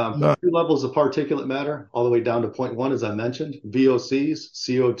 2 levels of particulate matter, all the way down to 0.1, as I mentioned, VOCs,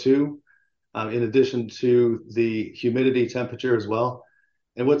 CO2, in addition to the humidity, temperature as well.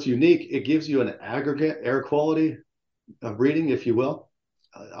 And what's unique, it gives you an aggregate air quality reading, if you will,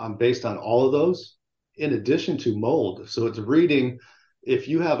 based on all of those, in addition to mold. So it's reading if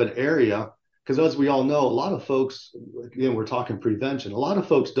you have an area, because as we all know, a lot of folks, again, we're talking prevention, a lot of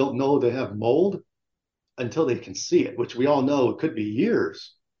folks don't know they have mold until they can see it, which we all know it could be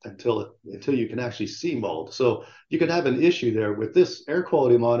years until you can actually see mold. So you could have an issue there. With this air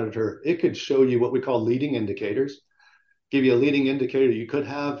quality monitor, it could show you what we call leading indicators, give you a leading indicator. You could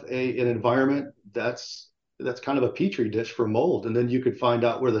have an environment that's kind of a petri dish for mold, and then you could find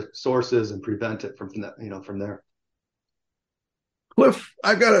out where the source is and prevent it from there. Cliff,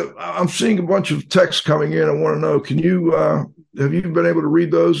 I'm seeing a bunch of texts coming in. I want to know, have you been able to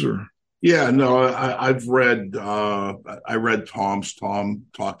read those or? Yeah, no, I've read, I read Tom's. Tom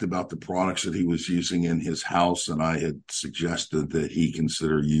talked about the products that he was using in his house, and I had suggested that he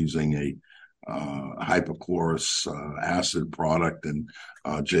consider using a hypochlorous acid product, and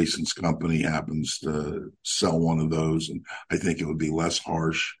Jason's company happens to sell one of those, and I think it would be less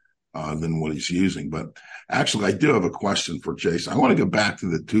harsh than what he's using. But actually, I do have a question for Jason. I want to go back to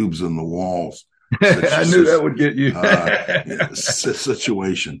the tubes in the walls. I knew that would get you.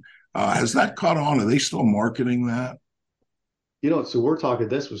 Situation. Has that caught on? Are they still marketing that? So we're talking,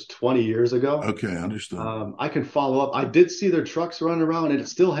 this was 20 years ago. Okay, understood. I can follow up. I did see their trucks running around, and it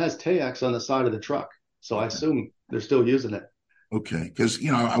still has TAEX on the side of the truck. So I assume they're still using it. Okay, because,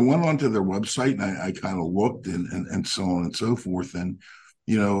 I went onto their website and I kind of looked and so on and so forth. And,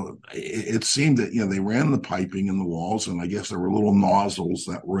 it seemed that, they ran the piping in the walls, and I guess there were little nozzles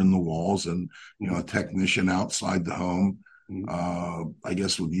that were in the walls, and, a technician outside the home, I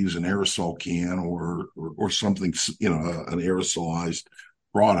guess would use an aerosol can or something, an aerosolized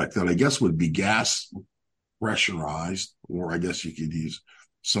product that I guess would be gas pressurized, or I guess you could use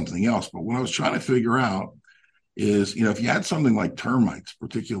something else. But what I was trying to figure out is, if you had something like termites,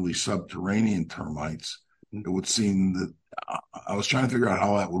 particularly subterranean termites, it would seem that I was trying to figure out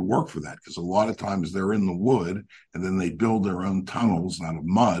how that would work for that, because a lot of times they're in the wood and then they build their own tunnels out of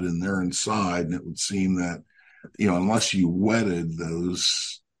mud and they're inside. And it would seem that, unless you wetted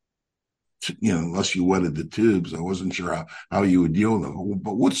those, unless you wetted the tubes, I wasn't sure how you would deal with them.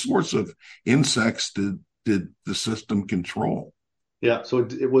 But what sorts of insects did the system control? Yeah, so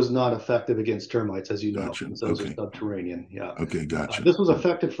it was not effective against termites, as you know. Gotcha. So those are subterranean. Yeah. Okay, gotcha. This was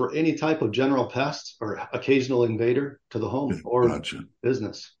effective for any type of general pest or occasional invader to the home or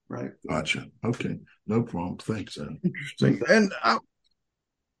business, right? Gotcha. Okay, no problem. Thanks, Ed. Interesting. And I'm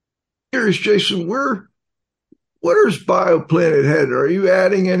curious, Jason, where Where's ByoPlanet headed? Are you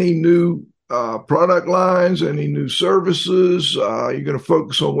adding any new product lines, any new services? Are you going to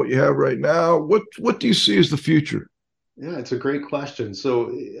focus on what you have right now? What do you see as the future? Yeah, it's a great question.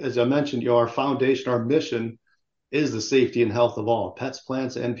 So as I mentioned, our foundation, our mission is the safety and health of all, pets,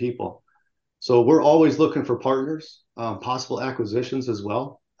 plants, and people. So we're always looking for partners, possible acquisitions as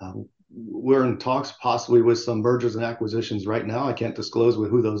well. We're in talks possibly with some mergers and acquisitions right now. I can't disclose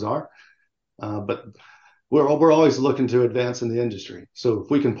who those are, but we're always looking to advance in the industry. So if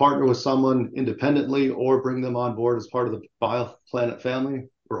we can partner with someone independently or bring them on board as part of the ByoPlanet family,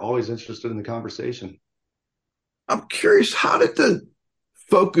 we're always interested in the conversation. I'm curious, how did the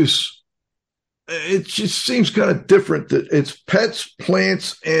focus, it just seems kind of different that it's pets,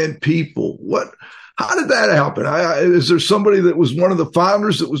 plants, and people. How did that happen? Is there somebody that was one of the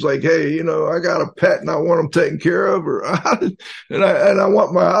founders that was like, hey, I got a pet and I want them taken care of, or and I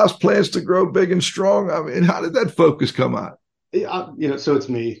want my house plants to grow big and strong? I mean, how did that focus come out? So it's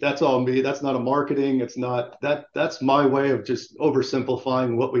me. That's all me. That's not a marketing. It's not that. That's my way of just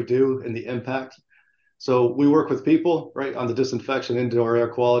oversimplifying what we do and the impact. So we work with people, right, on the disinfection, indoor air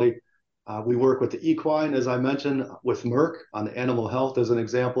quality. We work with the equine, as I mentioned, with Merck on the animal health as an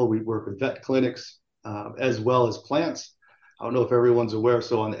example. We work with vet clinics as well as plants. I don't know if everyone's aware.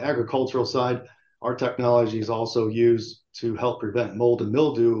 So on the agricultural side, our technology is also used to help prevent mold and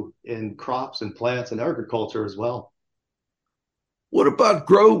mildew in crops and plants and agriculture as well. What about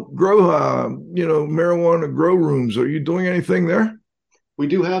marijuana grow rooms? Are you doing anything there? We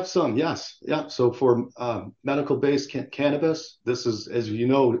do have some, yes. Yeah. So for medical-based cannabis, this is, as you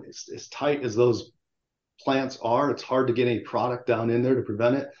know, as tight as those plants are, it's hard to get any product down in there to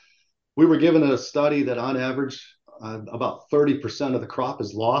prevent it. We were given a study that on average, about 30% of the crop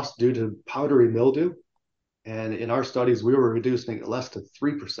is lost due to powdery mildew. And in our studies, we were reducing it less to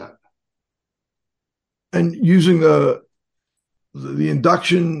 3%. And using the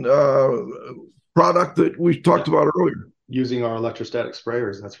induction product that we talked about earlier. Using our electrostatic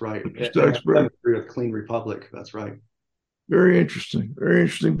sprayers, that's right. Electrostatic sprayer. With Clean Republic, that's right. Very interesting. Very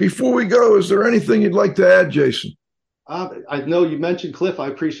interesting. Before we go, is there anything you'd like to add, Jason? I know you mentioned, Cliff, I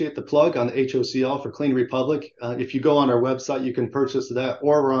appreciate the plug on the HOCL for Clean Republic. If you go on our website, you can purchase that,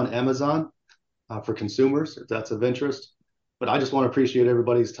 or we're on Amazon for consumers, if that's of interest. But I just want to appreciate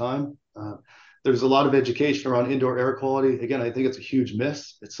everybody's time. There's a lot of education around indoor air quality. Again, I think it's a huge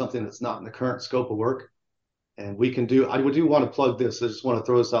miss. It's something that's not in the current scope of work. And we can do, I do want to plug this. I just want to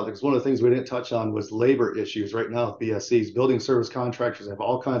throw this out there because one of the things we didn't touch on was labor issues right now with BSCs. Building service contractors have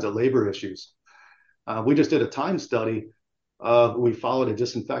all kinds of labor issues. We just did a time study. We followed a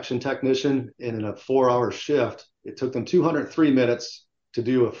disinfection technician in a 4-hour shift. It took them 203 minutes to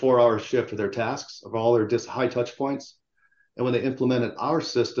do a 4-hour shift of their tasks, of all their high touch points. And when they implemented our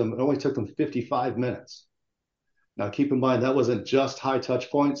system, it only took them 55 minutes. Now, keep in mind, that wasn't just high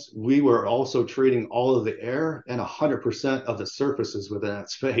touch points. We were also treating all of the air and 100% of the surfaces within that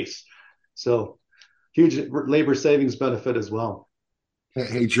space. So huge labor savings benefit as well.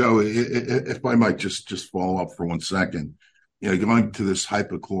 Hey, Joe, if I might just follow up for 1 second, going to this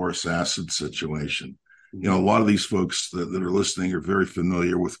hypochlorous acid situation, a lot of these folks that are listening are very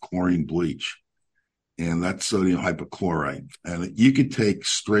familiar with chlorine bleach, and that's sodium hypochlorite. And you could take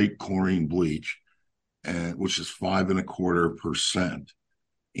straight chlorine bleach, which is 5.25%,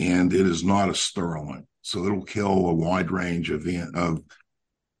 and it is not a sterilant. So it'll kill a wide range of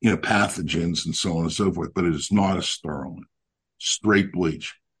pathogens and so on and so forth, but it is not a sterilant. Straight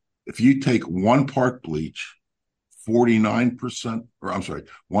bleach. If you take 1 part bleach, 1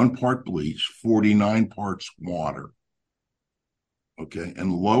 part bleach, 49 parts water, okay,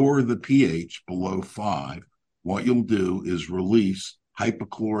 and lower the pH below 5, what you'll do is release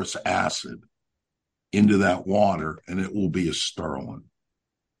hypochlorous acid into that water, and it will be a sterilant.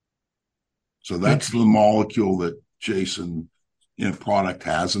 So that's the molecule that Jason product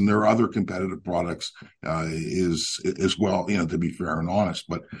has, and there are other competitive products as well, to be fair and honest,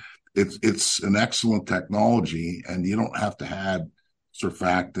 but it's an excellent technology, and you don't have to add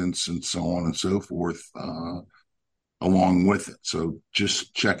surfactants and so on and so forth along with it. So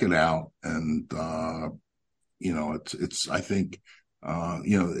just check it out, and it's I think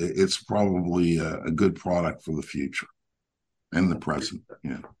it's probably a good product for the future and the present.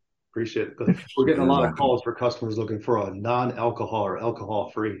 Yeah. Appreciate it. We're getting a lot of calls for customers looking for a non-alcohol or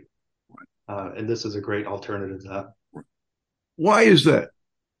alcohol-free. And this is a great alternative to that. Why is that?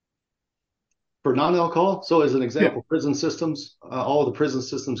 For non-alcohol, so as an example, prison systems, all of the prison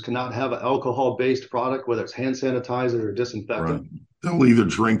systems cannot have an alcohol-based product, whether it's hand sanitizer or disinfectant. They'll either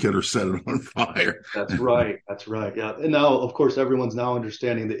drink it or set it on fire. That's right. Yeah. And now, of course, everyone's now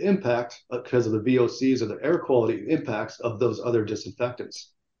understanding the impact because of the VOCs or the air quality impacts of those other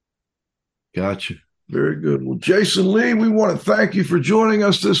disinfectants. Gotcha. Very good. Well, Jason Lee, we want to thank you for joining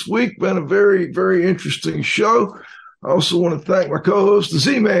us this week. Been a very, very interesting show. I also want to thank my co-host, the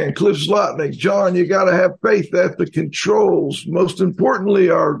Z-Man, Cliff Zlotnick. John, you got to have faith at the controls. Most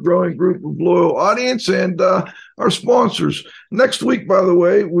importantly, our growing group of loyal audience and our sponsors. Next week, by the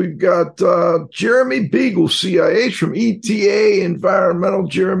way, we've got Jeremy Beagle, CIH from ETA Environmental.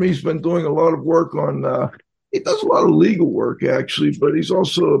 Jeremy's been doing a lot of work on he does a lot of legal work, actually, but he's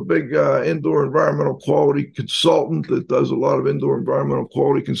also a big indoor environmental quality consultant that does a lot of indoor environmental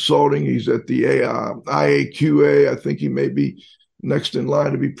quality consulting. He's at the IAQA. I think he may be next in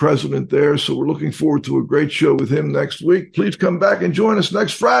line to be president there. So we're looking forward to a great show with him next week. Please come back and join us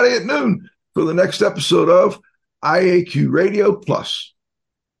next Friday at noon for the next episode of IAQ Radio Plus.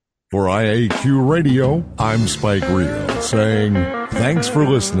 For IAQ Radio, I'm Spike Reel saying thanks for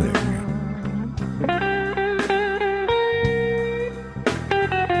listening.